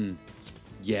just like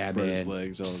Yeah, Spread his man.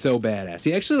 legs all- So badass.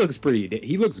 He actually looks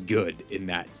he looks good in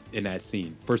that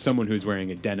scene for someone who's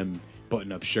wearing a denim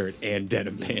button-up shirt and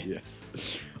denim pants.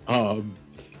 So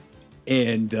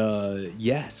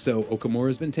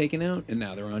Okamura's been taken out, and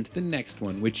now they're on to the next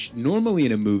one, which normally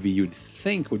in a movie you'd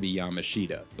think would be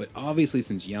Yamashita, but obviously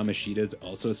since Yamashita's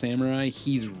also a samurai,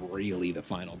 he's really the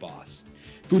final boss.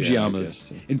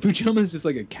 Fujiyama's and Fujiyama's just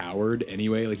like a coward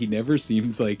anyway. Like he never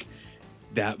seems like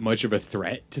that much of a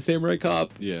threat to Samurai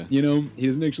Cop. Yeah. You know, he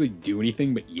doesn't actually do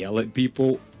anything but yell at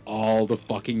people all the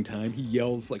fucking time. He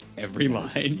yells like every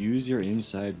line. Use your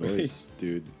inside voice,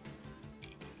 dude.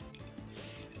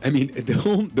 I mean,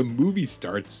 the movie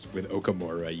starts with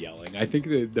Okamura yelling. I think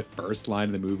the first line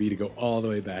of the movie, to go all the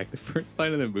way back, the first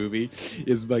line of the movie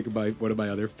is like one of my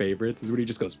other favorites, is when he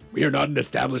just goes, "We are not an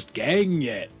established gang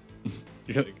yet."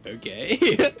 You're like,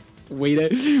 okay. way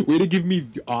to give me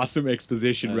awesome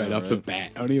exposition right off the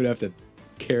bat. I don't even have to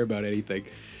care about anything.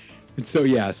 And so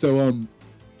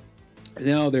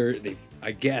now they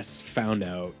I guess found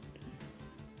out,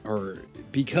 or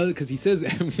because he says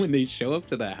when they show up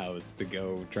to the house to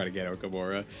go try to get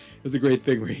Okamura, there's a great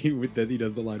thing where he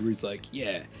does the line where he's like,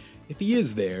 yeah, if he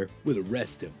is there, we'll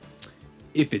arrest him.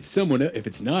 If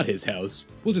it's not his house,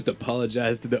 we'll just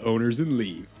apologize to the owners and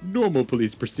leave. Normal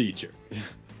police procedure.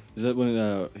 Is that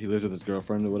when he lives with his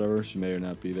girlfriend or whatever? She may or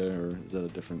not be there, or is that a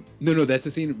different... No, that's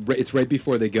the scene. It's right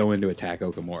before they go in to attack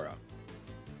Okamura.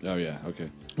 Oh, yeah, okay.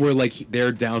 Where, like,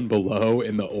 they're down below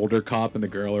and the older cop and the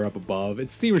girl are up above.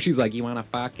 It's the scene where she's like, you want to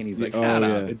fuck? And he's like, shut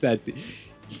up. It's that scene.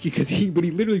 But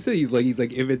he literally said, he's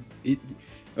like, if it's...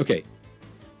 Okay.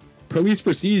 Police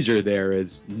procedure there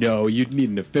is, no, you'd need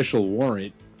an official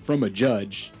warrant from a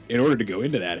judge in order to go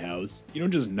into that house. You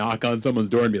don't just knock on someone's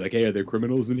door and be like, hey, are there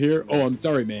criminals in here? Oh, I'm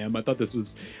sorry, ma'am. I thought this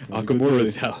was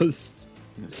Okamura's house.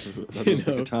 That was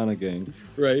the Katana gang.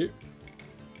 Right?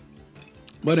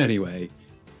 But anyway,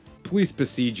 police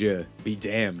procedure be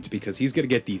damned, because he's going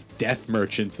to get these death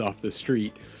merchants off the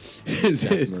street.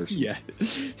 Death merchants. Yeah.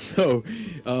 So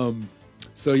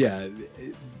yeah,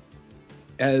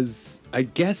 as I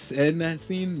guess in that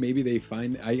scene, maybe they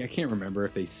find, I can't remember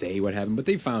if they say what happened, but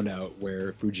they found out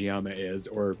where Fujiyama is,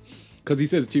 or because he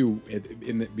says too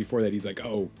before that, he's like,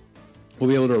 oh, we'll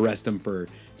be able to arrest him for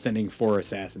sending 4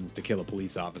 assassins to kill a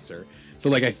police officer. So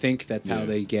like, I think that's how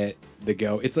they get the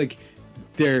go. It's like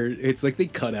they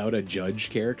cut out a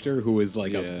judge character who was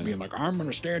like being like, I'm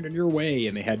gonna stand in your way,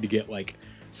 and they had to get like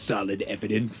solid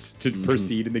evidence to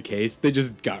proceed in the case. They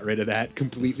just got rid of that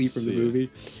completely from the movie.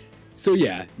 So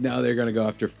yeah, now they're gonna go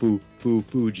after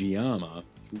Fujiyama.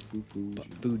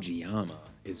 Fujiyama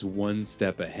is one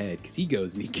step ahead, because he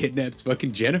goes and he kidnaps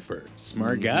fucking Jennifer.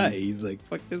 Smart guy. He's like,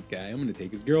 fuck this guy, I'm gonna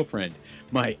take his girlfriend.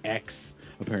 My ex,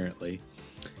 apparently.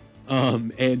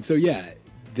 And so yeah,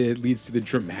 that leads to the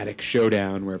dramatic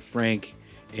showdown where Frank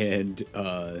and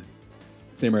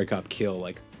Samurai Cop kill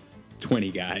like 20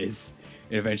 guys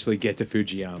and eventually get to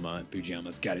Fujiyama. And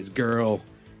Fujiyama's got his girl,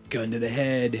 gun to the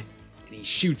head, and he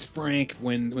shoots Frank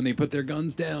when they put their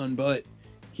guns down, but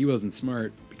he wasn't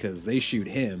smart because they shoot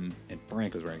him, and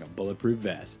Frank was wearing a bulletproof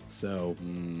vest. So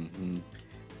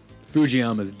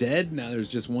Fujiyama's dead. Now there's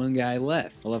just one guy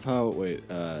left. I love how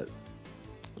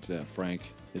Frank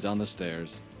is on the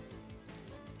stairs,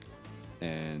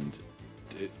 and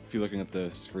if you're looking at the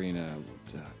screen,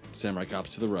 Samurai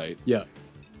Cop's to the right. Yeah.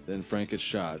 Then Frank gets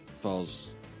shot,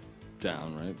 falls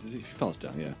down, right? He falls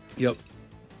down, yeah. Yep.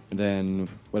 And then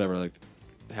whatever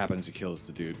happens, he kills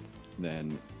the dude. And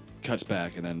then cuts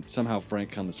back, and then somehow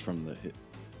Frank comes from the hit.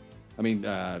 I mean,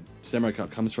 Samurai Cop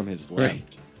comes from his left.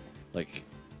 Right. Like,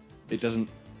 it doesn't.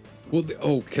 Well,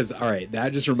 because all right,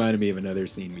 that just reminded me of another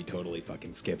scene we totally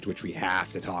fucking skipped, which we have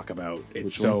to talk about. It's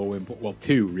Which so important. Well,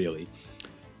 2 really.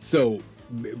 So,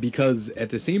 because at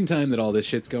the same time that all this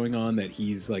shit's going on, that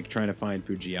he's like trying to find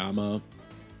Fujiyama,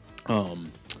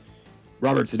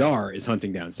 Robert Sadar is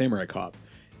hunting down Samurai Cop.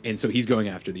 And so he's going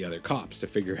after the other cops to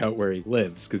figure out where he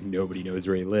lives, because nobody knows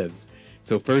where he lives.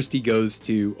 So first he goes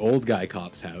to old guy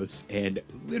cop's house and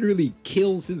literally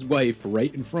kills his wife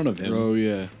right in front of him. Oh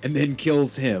yeah. And then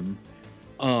kills him.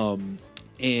 And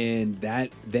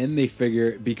then they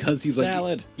figure, because he's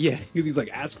Salad. Like, yeah, because he's like,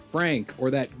 ask Frank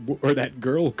or that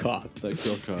girl cop. That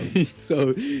girl cop.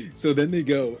 so then they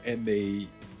go and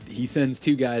he sends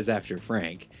 2 guys after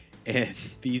Frank, and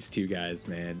these 2 guys,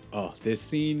 man, this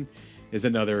scene is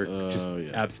another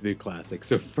absolute classic.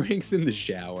 So Frank's in the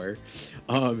shower.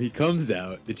 He comes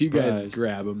out. The 2 guys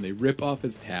grab him. They rip off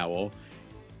his towel.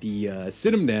 They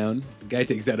sit him down. The guy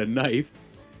takes out a knife.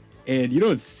 And you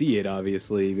don't see it,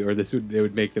 obviously, or they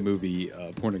would make the movie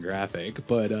pornographic.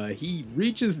 But he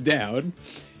reaches down,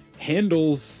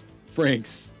 handles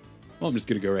Frank's well, I'm just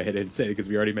going to go right ahead and say it because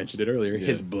we already mentioned it earlier, Yeah.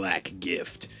 his black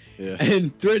gift. Yeah.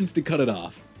 And threatens to cut it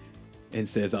off and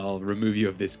says, I'll remove you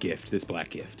of this gift, this black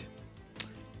gift.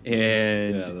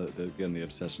 And again, the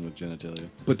obsession with genitalia.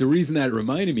 But the reason that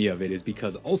reminded me of it is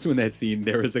because also in that scene,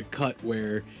 there was a cut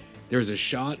where there's a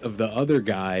shot of the other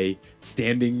guy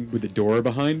standing with the door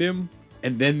behind him.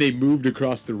 And then they moved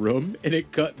across the room, and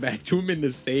it cut back to him in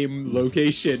the same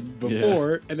location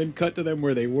before, and then cut to them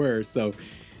where they were. So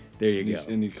there you go.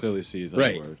 And you clearly see his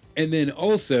right. word. And then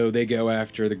also they go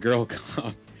after the girl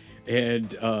cop, and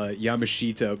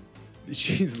Yamashita.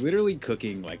 She's literally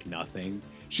cooking like nothing.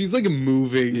 She's like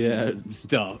moving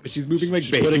stuff. She's moving like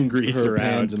She's bacon putting grease her around.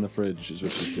 pans in the fridge is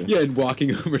what she's doing. Yeah, and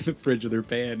walking over to the fridge with her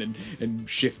pan and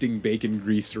shifting bacon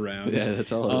grease around. Yeah,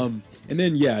 that's all. And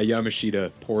then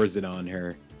Yamashita pours it on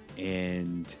her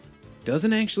and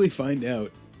doesn't actually find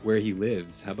out where he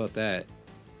lives. How about that?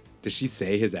 Does she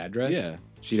say his address? Yeah.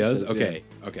 She does? says, Okay.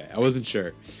 Okay. I wasn't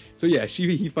sure. So yeah,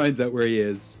 he finds out where he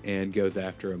is and goes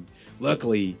after him.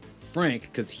 Luckily, Frank,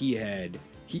 because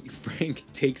Frank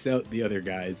takes out the other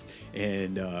guys,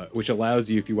 and which allows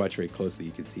you, if you watch very closely,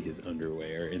 you can see his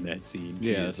underwear in that scene.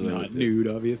 Yeah, it's that's what I not would do. nude,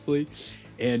 obviously.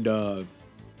 And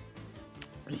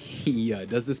he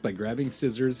does this by grabbing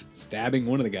scissors, stabbing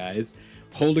one of the guys,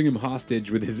 holding him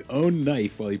hostage with his own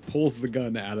knife while he pulls the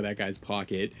gun out of that guy's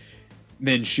pocket,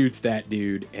 then shoots that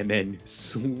dude, and then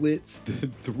slits the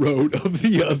throat of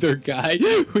the other guy,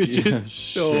 which is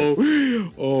so...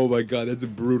 Oh my god, that's a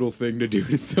brutal thing to do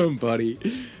to somebody.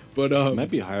 But it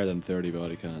might be higher than 30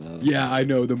 body count. Yeah, I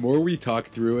know. The more we talk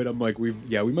through it, I'm like, we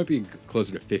might be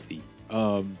closer to 50.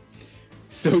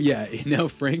 So yeah, now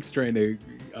Frank's trying to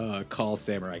call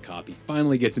Samurai Cop. He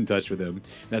finally gets in touch with him.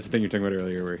 That's the thing you're talking about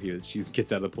earlier, where she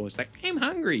gets out of the pool. She's like, I'm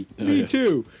hungry. Me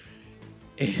too.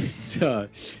 And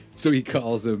so he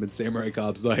calls him, and Samurai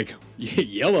Cop's like,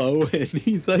 yellow, and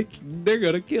he's like, they're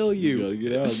gonna kill you. You gotta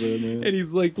get out there, man. And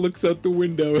he's like, looks out the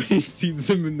window, and he sees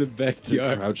him in the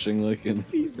backyard. Crouching like in...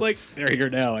 He's like, they're here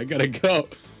now, I gotta go.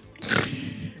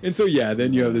 And so yeah,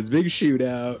 then you have this big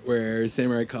shootout where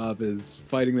Samurai Cop is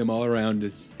fighting them all around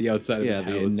the outside of his house.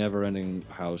 Yeah, the never-ending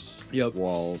house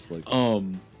walls.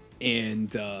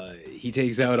 And he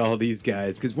takes out all these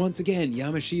guys, because once again,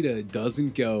 Yamashita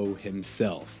doesn't go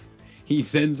himself. He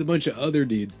sends a bunch of other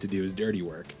dudes to do his dirty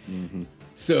work. Mm-hmm.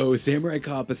 So Samurai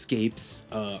Cop escapes.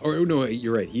 Or no,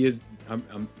 you're right. He is. I'm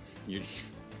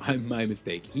my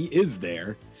mistake. He is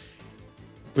there.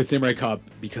 But Samurai Cop,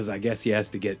 because I guess he has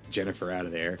to get Jennifer out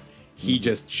of there, he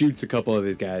just shoots a couple of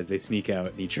his guys. They sneak out,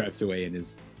 and he traps away in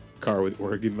his car with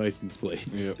Oregon license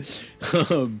plates. Yep.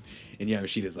 And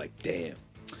Yamashita's like, damn.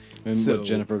 And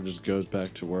Jennifer just goes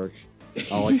back to work,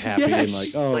 all like happy Yeah, and like,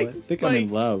 she's, oh, like, I think I'm in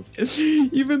love.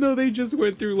 Even though they just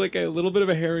went through like a little bit of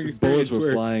a harrowing experience. Bullets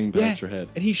were flying past her head.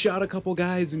 And he shot a couple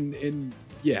guys, and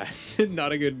yeah,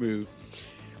 not a good move.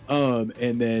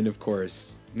 And then of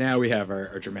course now we have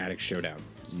our dramatic showdown.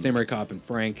 Samurai Cop and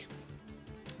Frank,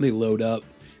 they load up,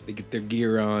 they get their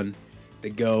gear on, they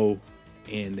go,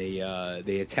 and they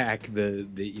attack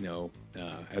the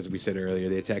as we said earlier,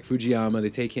 they attack Fujiyama, they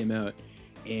take him out,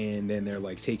 and then they're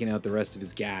like taking out the rest of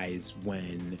his guys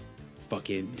when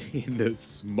fucking in the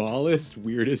smallest,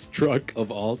 weirdest truck of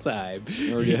all time.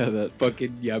 Oh yeah, that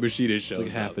fucking Yamashita shows like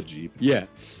up. half a Jeep. Yeah.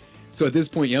 So at this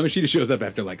point, Yamashita shows up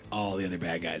after like all the other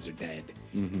bad guys are dead,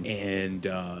 Mm-hmm.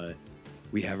 and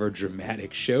we have our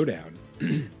dramatic showdown.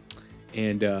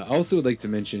 And I also would like to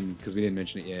mention, because we didn't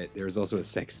mention it yet, there was also a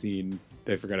sex scene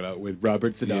that I forgot about with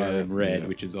Robert Sadar and Red,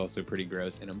 which is also pretty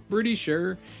gross. And I'm pretty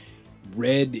sure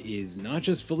Red is not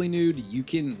just fully nude; you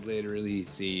can literally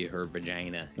see her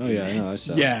vagina. Oh yeah, I know. I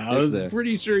saw. Yeah, I was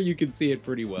pretty sure you can see it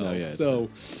pretty well. Oh, yeah, so,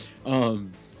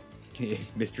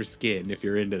 Mr. Skin, if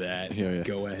you're into that,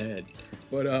 go ahead.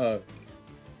 But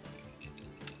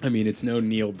I mean, it's no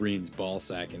Neil Breen's ball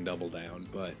sack and Double Down,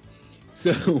 but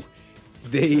so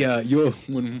they you'll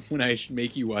when I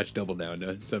make you watch Double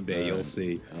Down someday, you'll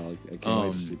see. I can't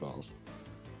wait to see balls.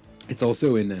 It's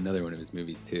also in another one of his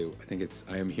movies too. I think it's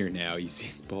I Am Here Now. You see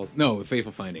his balls. No,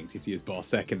 Fateful Findings. You see his ball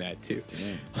sack in that too.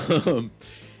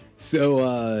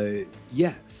 So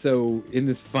in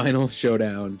this final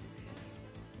showdown,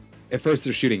 at first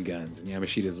they're shooting guns, and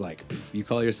Yamashita's like, "You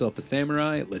call yourself a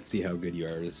samurai? Let's see how good you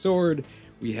are with a sword."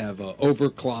 We have a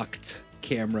overclocked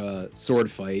camera sword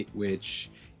fight, which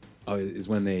is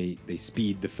when they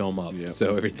speed the film up,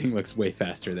 so everything looks way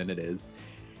faster than it is.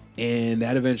 And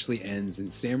that eventually ends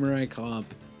in Samurai Cop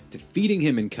defeating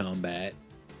him in combat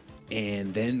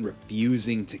and then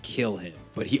refusing to kill him.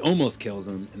 But he almost kills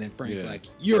him, and then Frank's like,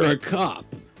 "You're a cop!"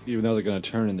 Even though they're going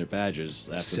to turn in their badges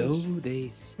after this. So they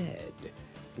said.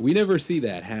 We never see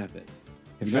that happen.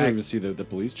 In You fact, never even see the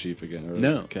police chief again, or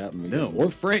no, the captain no, again.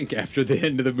 or Frank after the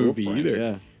end of the movie Frank, either.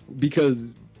 yeah.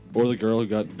 Because or the girl who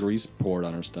got grease poured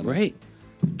on her stomach. Right.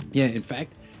 Yeah, in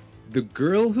fact, the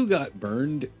girl who got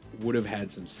burned would have had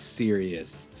some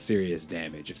serious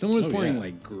damage. If someone was pouring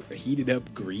like heated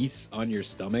up grease on your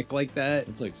stomach like that,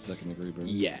 it's like second-degree burn.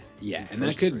 Yeah, and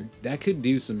that could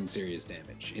do some serious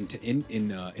damage,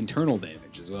 internal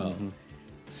damage as well. Mm-hmm.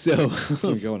 So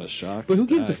you go in a shock. But who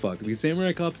gives a fuck? The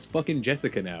Samurai Cop's fucking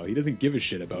Jessica now. He doesn't give a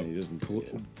shit about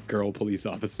girl police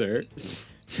officer.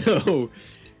 So,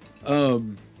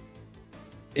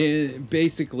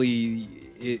 basically,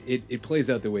 it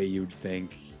plays out the way you'd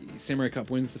think. Samurai Cop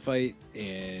wins the fight,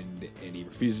 and he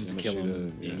refuses to kill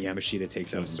him. And Yamashita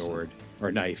takes out a sword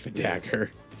or knife and dagger,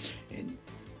 and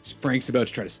Frank's about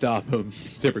to try to stop him.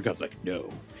 Samurai Cop's like, "No,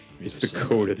 it's the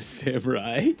code of the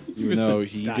samurai." Even though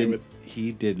he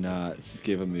did not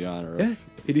give him the honor. Yeah,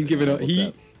 he didn't give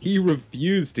it. He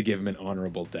refused to give him an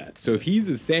honorable death. So if he's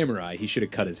a samurai, he should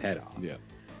have cut his head off. Yeah.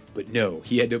 But no,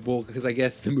 he had to. Well, because I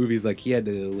guess the movie's like he had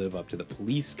to live up to the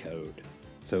police code.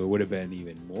 So it would have been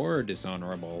even more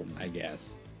dishonorable, I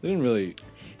guess. They didn't really.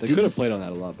 They could have played on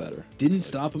that a lot better. Didn't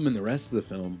stop him in the rest of the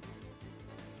film.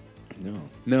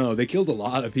 No, they killed a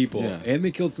lot of people, and they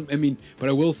killed some. I mean, but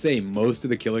I will say most of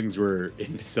the killings were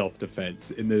in self-defense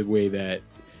in the way that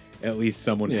at least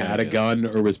someone had a gun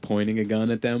or was pointing a gun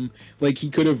at them. Like he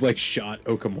could have shot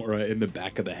Okamura in the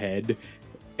back of the head,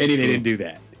 and they didn't do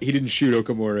that. He didn't shoot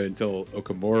Okamura until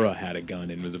Okamura had a gun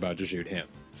and was about to shoot him.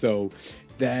 So.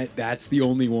 That's the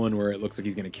only one where it looks like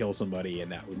he's going to kill somebody,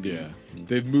 and that would be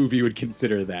the movie would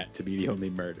consider that to be the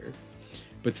only murder.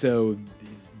 But so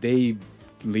they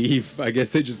leave. I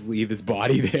guess they just leave his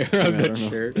body there. I'm not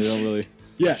sure. They don't really.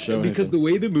 Yeah, show because anything. the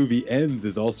way the movie ends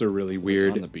is also really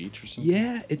weird. On the beach or something.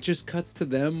 Yeah, it just cuts to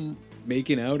them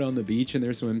making out on the beach in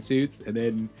their swimsuits, and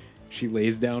then she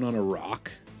lays down on a rock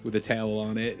with a towel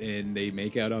on it, and they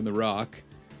make out on the rock.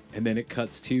 And then it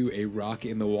cuts to a rock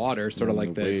in the water, sort of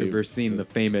like if you've ever seen the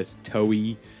famous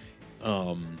Toei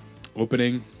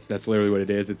opening. That's literally what it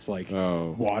is. It's like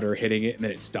water hitting it, and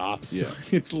then it stops. Yeah.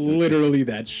 It's literally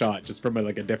that shot, just from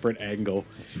a different angle.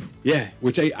 Yeah,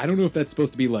 which I don't know if that's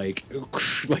supposed to be like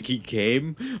he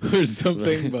came or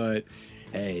something, but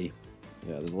hey.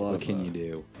 Yeah, there's a lot what can you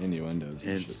do? Innuendos.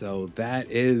 And so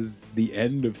that is the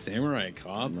end of Samurai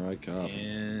Cop.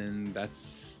 And And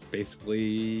that's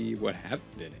basically what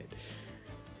happened in it.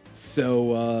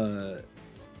 So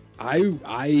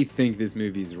I think this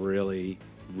movie is really,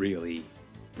 really,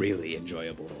 really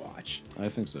enjoyable to watch. I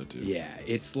think so too. Yeah,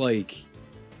 it's like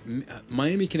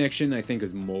Miami Connection I think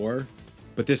is more,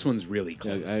 but this one's really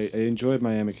close. Yeah, I enjoyed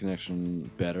Miami Connection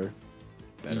better.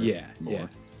 Yeah, more. Yeah.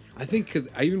 I think because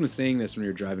I even was saying this when we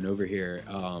were driving over here.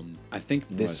 I think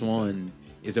this one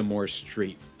is a more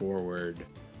straightforward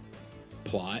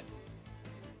plot.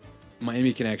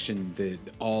 Miami Connection,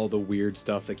 all the weird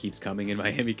stuff that keeps coming in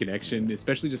Miami Connection,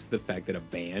 especially just the fact that a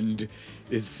band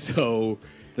is so...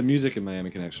 The music in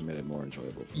Miami Connection made it more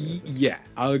enjoyable for me. Yeah,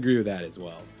 I'll agree with that as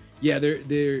well. Yeah,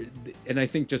 and I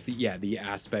think just the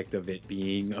aspect of it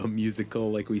being a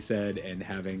musical, like we said, and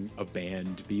having a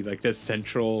band be like the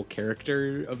central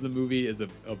character of the movie as a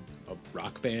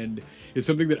rock band is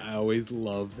something that I always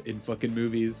love in fucking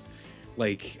movies.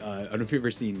 Like I don't know if you've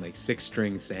ever seen like Six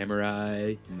String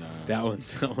Samurai. No. That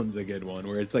one's a good one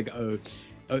where it's like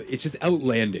it's just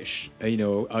outlandish.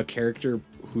 A character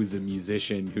who's a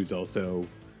musician who's also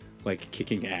like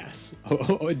kicking ass.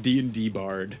 A D&D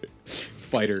bard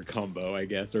fighter combo, I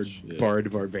guess, or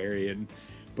bard barbarian.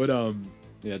 But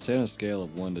yeah, I'd say on a scale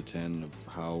of 1 to 10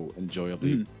 of how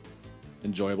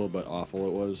enjoyable but awful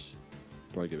it was,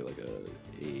 probably give it like a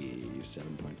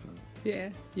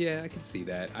 7.5. Yeah, I can see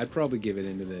that. I'd probably give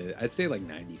it I'd say like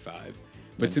 95.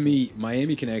 But to me,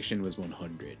 Miami Connection was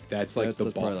 100. That's like the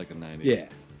ball. Probably like a 90. Yeah.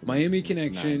 Miami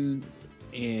Connection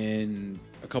and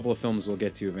a couple of films we'll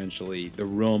get to eventually. The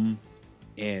Room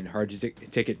and Hard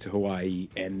Ticket to Hawaii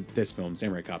and this film,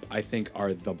 Samurai Cop, I think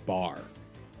are the bar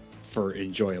for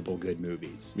enjoyable good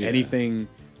movies. Yeah. Anything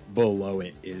below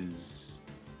it is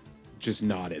just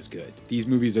not as good. These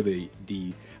movies are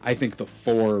I think the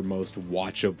 4 most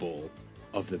watchable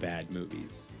of the bad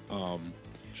movies.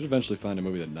 Should eventually find a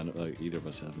movie that either of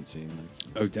us haven't seen.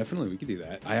 Oh, definitely, we could do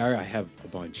that. I have a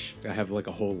bunch. I have like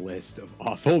a whole list of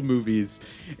awful movies,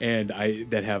 and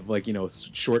that have like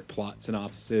short plot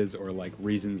synopses or like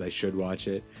reasons I should watch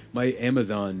it. My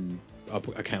Amazon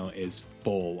account is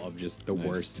full of just the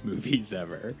worst movies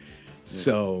ever.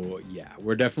 So yeah,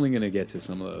 we're definitely gonna get to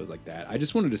some of those like that. I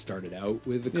just wanted to start it out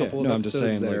with a couple of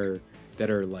episodes that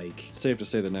are like safe to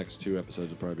say the next 2 episodes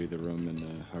will probably be The Room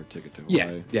and Hard Ticket to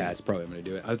Hawaii. Yeah, that's probably I'm gonna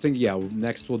do it. I think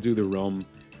next we'll do The Room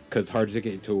because Hard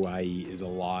Ticket to Hawaii is a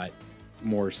lot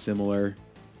more similar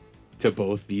to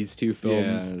both these two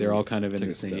films. They're all kind of in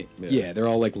the same. They're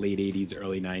all like late 80s,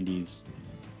 early 90s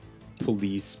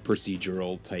police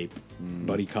procedural type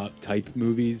buddy cop type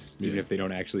movies, even if they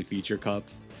don't actually feature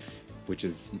cops, which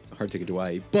is Hard Ticket to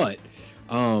Hawaii. But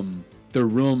The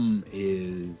Room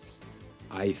is,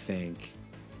 I think,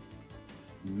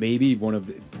 maybe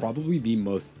probably the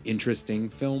most interesting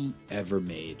film ever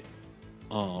made.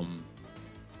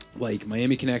 Like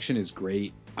Miami Connection is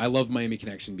great. I love Miami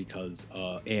Connection because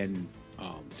and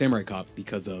Samurai Cop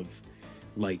because of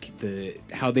like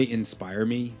how they inspire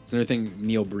me. It's another thing.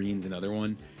 Neil Breen's another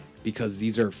one because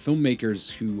these are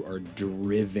filmmakers who are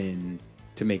driven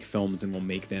to make films and will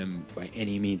make them by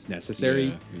any means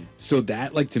necessary. So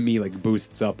that like to me like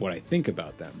boosts up what I think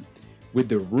about them. With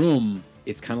The Room,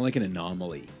 it's kind of like an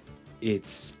anomaly.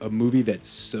 It's a movie that's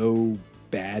so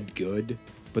bad good,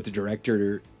 but the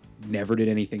director never did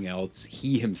anything else.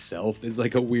 He himself is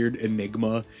like a weird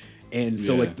enigma. And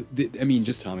so like I mean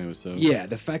just Tommy was so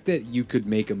the fact that you could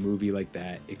make a movie like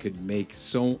that, it could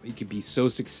be so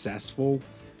successful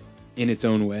in its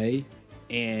own way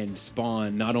and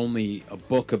spawn not only a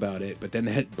book about it, but then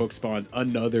that book spawns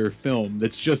another film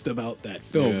that's just about that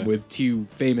film with 2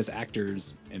 famous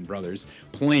actors and brothers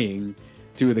playing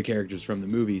 2 of the characters from the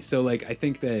movie. So like I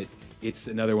think that it's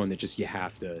another one that just you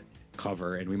have to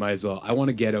cover, and we might as well. I want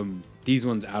to get these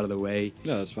ones out of the way.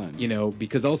 Yeah, that's fine. You know,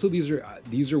 because also these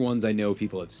are ones I know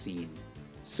people have seen,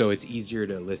 so it's easier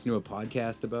to listen to a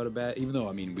podcast about even though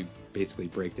I mean we basically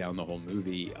break down the whole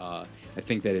movie. I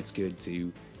think that it's good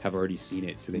to have already seen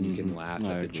it, so then you can laugh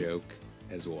at the joke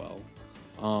as well.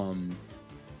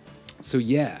 So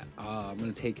yeah, I'm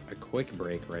gonna take a quick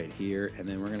break right here, and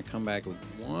then we're gonna come back with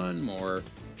one more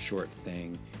short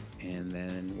thing, and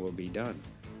then we'll be done.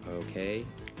 Okay.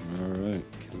 All right.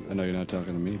 I know you're not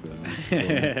talking to me, but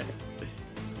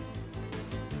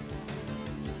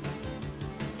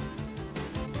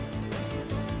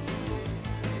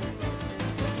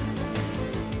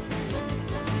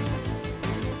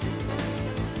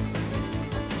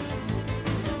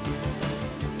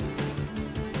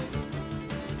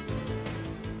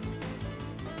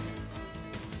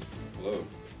Hello.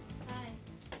 Hi.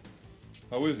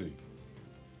 How is he? Do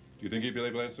you think he'd be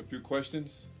able to answer a few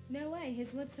questions? No way,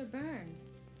 his lips are burned.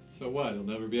 So what, he'll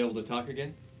never be able to talk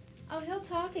again? Oh, he'll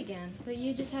talk again, but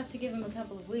you just have to give him a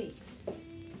couple of weeks.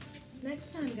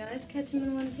 Next time, guys, catch him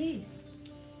in one piece.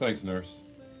 Thanks, nurse.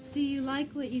 Do you like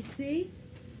what you see?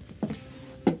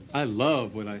 I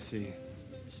love what I see.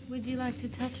 Would you like to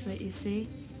touch what you see?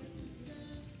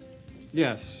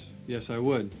 Yes, I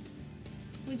would.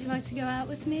 Would you like to go out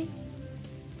with me?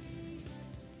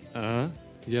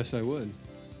 Yes, I would.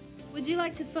 Would you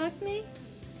like to fuck me?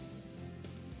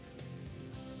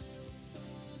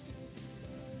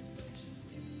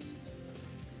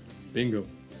 Bingo.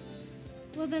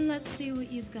 Well, then let's see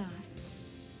what you've got.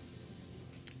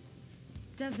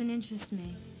 Doesn't interest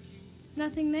me.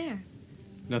 Nothing there.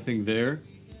 Nothing there?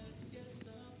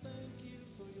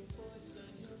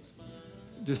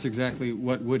 Just exactly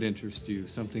what would interest you?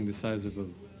 Something the size of a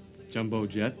jumbo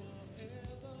jet?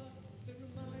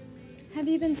 Have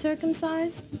you been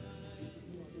circumcised?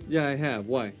 Yeah, I have.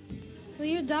 Why? Well,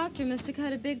 your doctor must have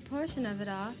cut a big portion of it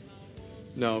off.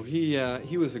 No, he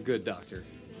was a good doctor.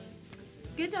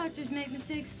 Good doctors make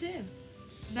mistakes, too.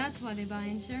 That's why they buy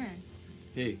insurance.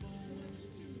 Hey,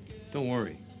 don't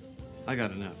worry. I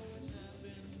got enough.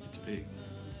 It's big.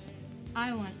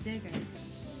 I want bigger.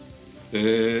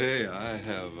 Hey, I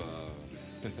have,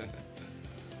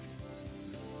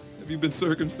 Have you been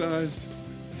circumcised?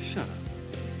 Shut up.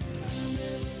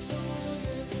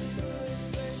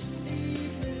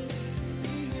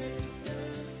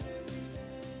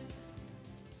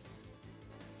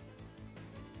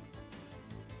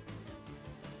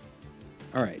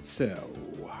 All right, so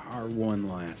our one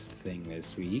last thing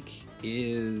this week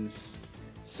is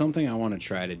something I want to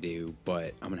try to do,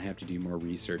 but I'm going to have to do more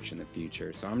research in the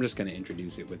future. So I'm just going to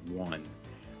introduce it with one.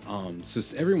 So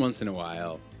every once in a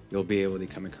while, you'll be able to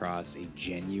come across a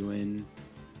genuine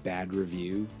bad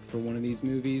review for one of these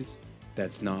movies.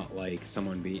 That's not like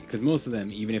someone because most of them,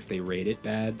 even if they rate it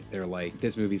bad, they're like,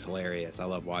 this movie's hilarious. I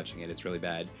love watching it. It's really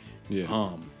bad.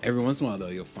 Yeah. Every once in a while, though,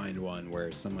 you'll find one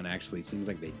where someone actually seems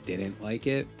like they didn't like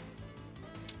it.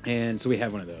 And so we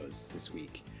have one of those this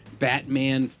week.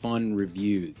 Batman Fun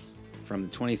Reviews from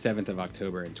the 27th of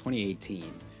October in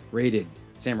 2018, rated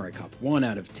Samurai Cop 1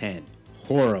 out of 10.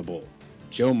 Horrible.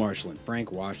 Joe Marshall and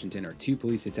Frank Washington are two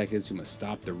police detectives who must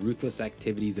stop the ruthless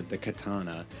activities of the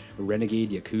Katana, a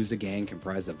renegade Yakuza gang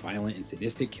comprised of violent and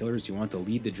sadistic killers who want to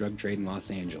lead the drug trade in Los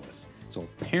Angeles. So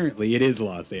apparently it is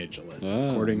Los Angeles,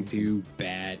 according to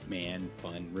Batman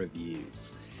Fun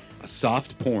Reviews. A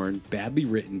soft porn, badly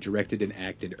written, directed, and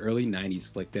acted early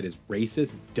 90s flick that is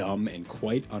racist, dumb, and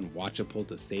quite unwatchable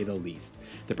to say the least.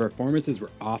 The performances were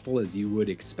awful as you would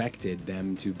expected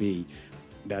them to be.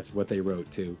 That's what they wrote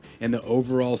too. And the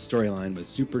overall storyline was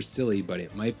super silly, but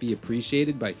it might be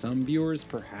appreciated by some viewers,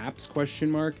 perhaps, ?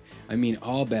 I mean,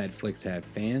 all bad flicks have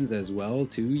fans as well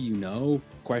too, you know, ?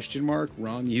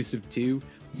 Wrong use of two.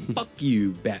 Fuck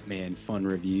you, Batman Fun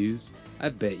Reviews. I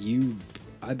bet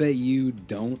you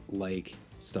don't like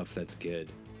stuff that's good.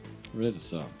 It is a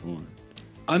soft porn.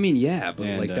 I mean, yeah, but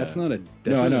like that's not a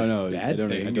bad I don't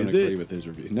thing, agree with his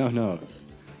review. No.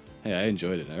 Hey, I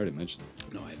enjoyed it. I already mentioned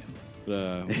it. No, I know.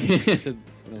 But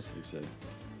what else did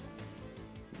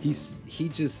he say?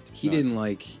 He didn't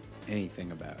like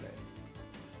anything about it.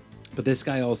 But this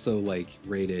guy also like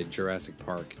rated Jurassic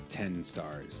Park 10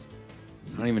 stars.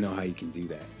 I don't even know how you can do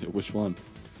that. Which one?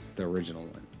 The original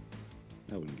one.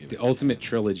 I wouldn't give the it Ultimate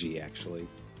Trilogy, actually.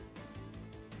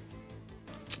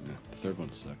 Yeah, the third one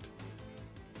sucked.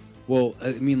 Well,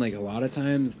 I mean, like a lot of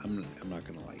times, I'm not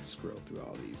gonna like scroll through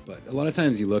all these, but a lot of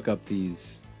times you look up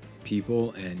these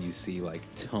people and you see like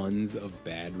tons of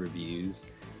bad reviews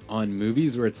on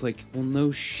movies where it's like, well,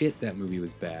 no shit, that movie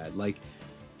was bad. Like,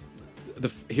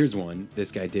 here's one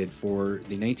this guy did for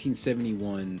the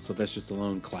 1971 Sylvester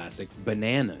Stallone classic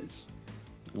Bananas.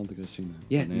 I don't think I've seen that.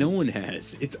 Yeah, Bananas. No one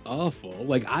has. It's awful.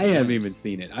 Like, I haven't even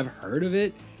seen it. I've heard of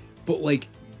it, but like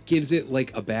gives it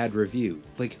like a bad review.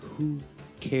 Like, who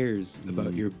cares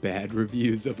about your bad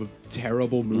reviews of a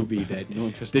terrible movie that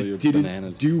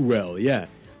didn't do well? Yeah,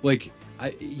 like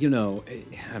I don't know.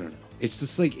 It's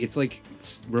just like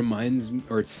reminds me,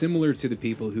 or it's similar to the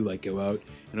people who like go out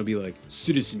and it'll be like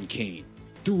Citizen Kane,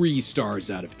 3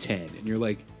 stars out of 10, and you're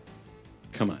like,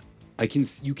 come on,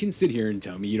 you can sit here and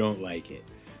tell me you don't like it,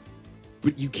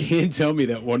 but you can't tell me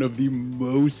that one of the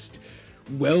most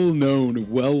well-known,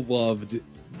 well-loved,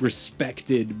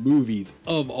 respected movies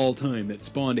of all time that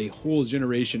spawned a whole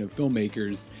generation of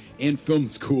filmmakers and film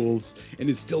schools and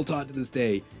is still taught to this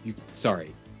day,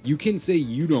 you can say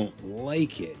you don't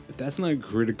like it, but that's not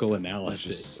critical analysis.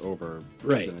 That's just over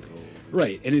cynical.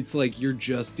 Right, and it's like you're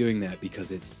just doing that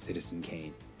because it's Citizen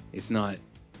Kane. It's not.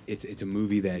 It's a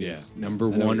movie that is number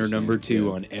 1 or number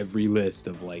 2 on every list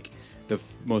of like the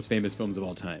most famous films of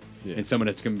all time. Yeah. And someone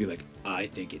that's gonna be like, I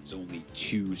think it's only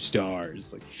 2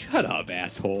 stars. Like, shut up,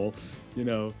 asshole. You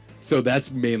know. So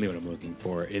that's mainly what I'm looking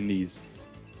for in these.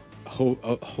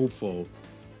 Hopeful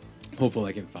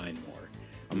I can find more.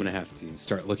 I'm gonna have to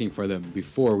start looking for them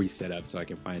before we set up so I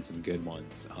can find some good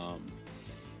ones.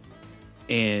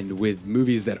 And with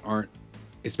movies that aren't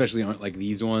like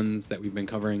these ones that we've been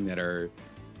covering that are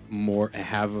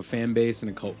have a fan base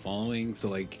and a cult following. So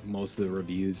like most of the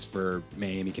reviews for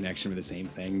Miami Connection are the same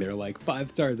thing. They're like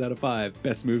 5 stars out of 5,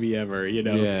 best movie ever. You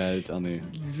know? Yeah, it's on the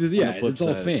flip it's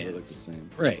all side, fans. It's like the same.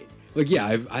 Right? Like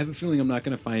I have a feeling I'm not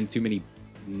gonna find too many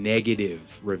negative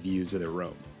reviews of The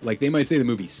Room. Like they might say the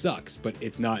movie sucks, but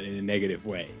it's not in a negative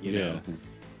way, you know.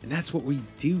 And that's what we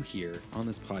do here on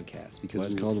this podcast because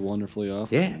it's called Wonderfully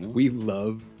Awful. Yeah, you know? we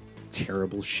love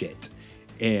terrible shit,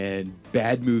 and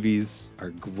bad movies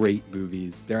are great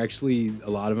movies. They're actually a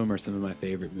lot of them are some of my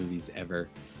favorite movies ever.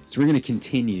 So we're gonna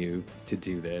continue to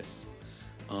do this.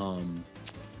 Right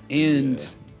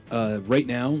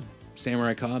now,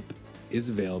 Samurai Cop is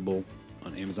available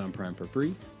on Amazon Prime for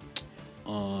free.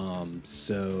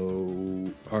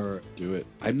 Do it.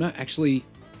 I'm not actually,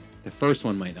 the first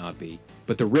one might not be,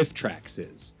 but the Riff Tracks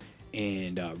is.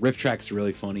 And Riff Tracks are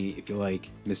really funny. If you like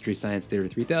Mystery Science Theater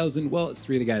 3000, well, it's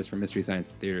 3 of the guys from Mystery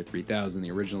Science Theater 3000,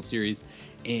 the original series.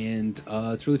 And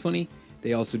it's really funny.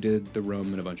 They also did The Room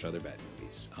and a bunch of other bad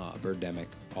movies. Birdemic,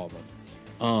 all of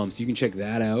them. So you can check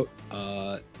that out.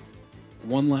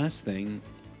 One last thing.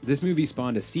 This movie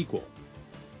spawned a sequel.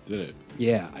 Did it?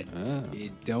 Yeah.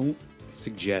 Don't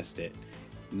suggest it.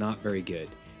 Not very good.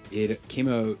 It came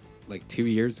out like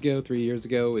 3 years ago.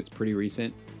 It's pretty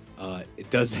recent. It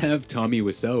does have Tommy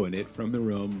Wiseau in it from The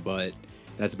Room, but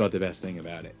that's about the best thing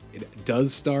about it. It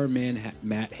does star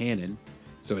Matt Hannon,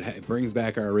 so it brings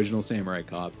back our original Samurai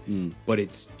Cop, but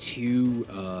it's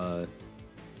too...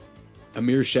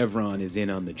 Amir Chevron is in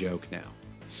on the joke now,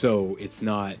 so it's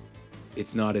not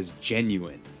as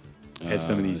genuine as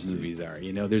some of these movies are.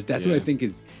 You know, that's what I think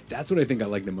I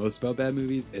like the most about bad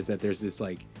movies is that there's this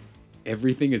like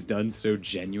everything is done so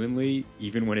genuinely,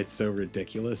 even when it's so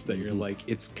ridiculous that you're like,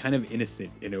 it's kind of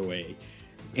innocent in a way.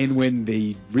 And when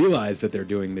they realize that they're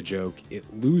doing the joke, it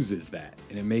loses that,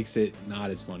 and it makes it not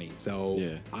as funny.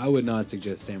 So I would not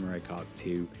suggest Samurai Cop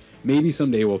 2. Maybe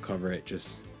someday we'll cover it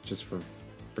just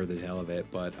for the hell of it,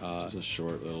 but just a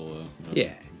short little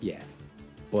yeah.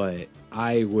 But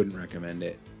I wouldn't recommend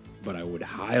it, but I would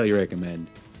highly recommend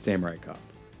Samurai Cop.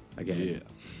 Again,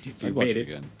 if you made it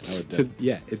again,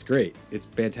 it's great. It's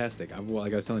fantastic.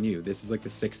 Like I was telling you, this is like the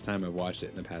 6th time I've watched it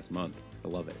in the past month. I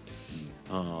love it.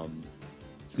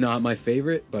 It's not my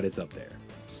favorite, but it's up there.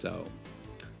 So,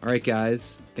 all right,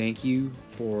 guys, thank you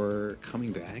for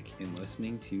coming back and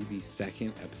listening to the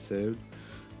 2nd episode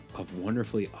of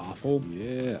Wonderfully Awful.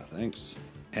 Yeah, thanks.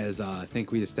 As I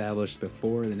think we established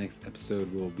before, the next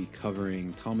episode will be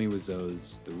covering Tommy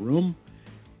Wiseau's The Room.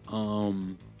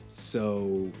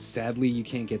 So sadly, you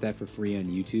can't get that for free on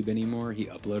YouTube anymore. He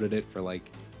uploaded it for like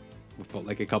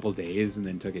a couple days and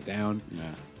then took it down.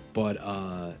 Yeah.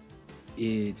 But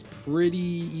it's pretty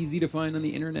easy to find on the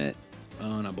internet.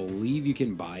 And I believe you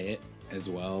can buy it as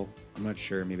well. I'm not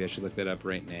sure. Maybe I should look that up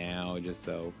right now just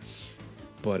so.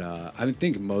 But I would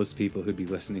think most people who'd be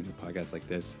listening to podcasts like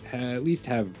this at least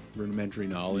have rudimentary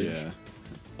knowledge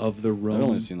of The Room. I've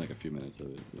only seen like a few minutes of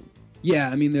it. But... Yeah,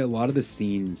 I mean, a lot of the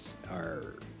scenes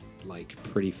are like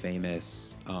pretty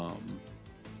famous.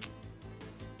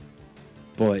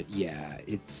 But yeah,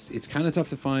 it's kind of tough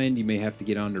to find. You may have to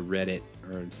get onto Reddit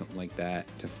or something like that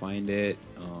to find it.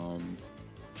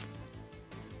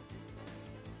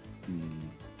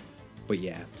 But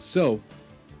yeah, so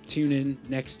tune in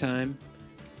next time.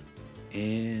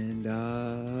 And have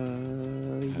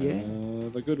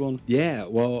a good one. Yeah,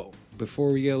 well,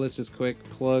 before we go, let's just quick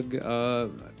plug.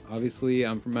 Obviously,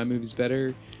 I'm from My Movies Better.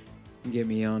 You can get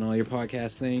me on all your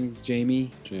podcast things, Jamie.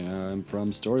 I'm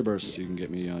from Storyburst. You can get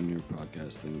me on your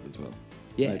podcast things as well.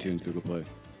 Yeah. iTunes, Google Play.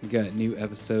 We got new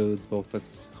episodes, both of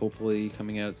us hopefully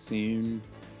coming out soon.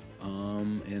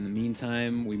 In the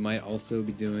meantime, we might also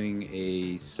be doing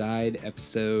a side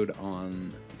episode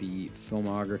on the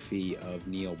filmography of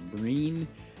Neil Breen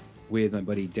with my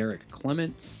buddy Derek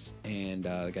Clements and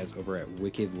the guys over at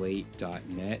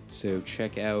wickedlate.net. So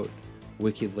check out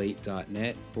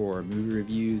wickedlate.net for movie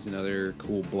reviews and other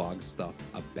cool blog stuff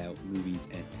about movies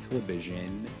and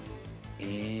television.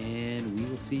 And we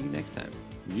will see you next time.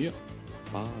 Yep.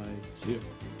 Bye. See you.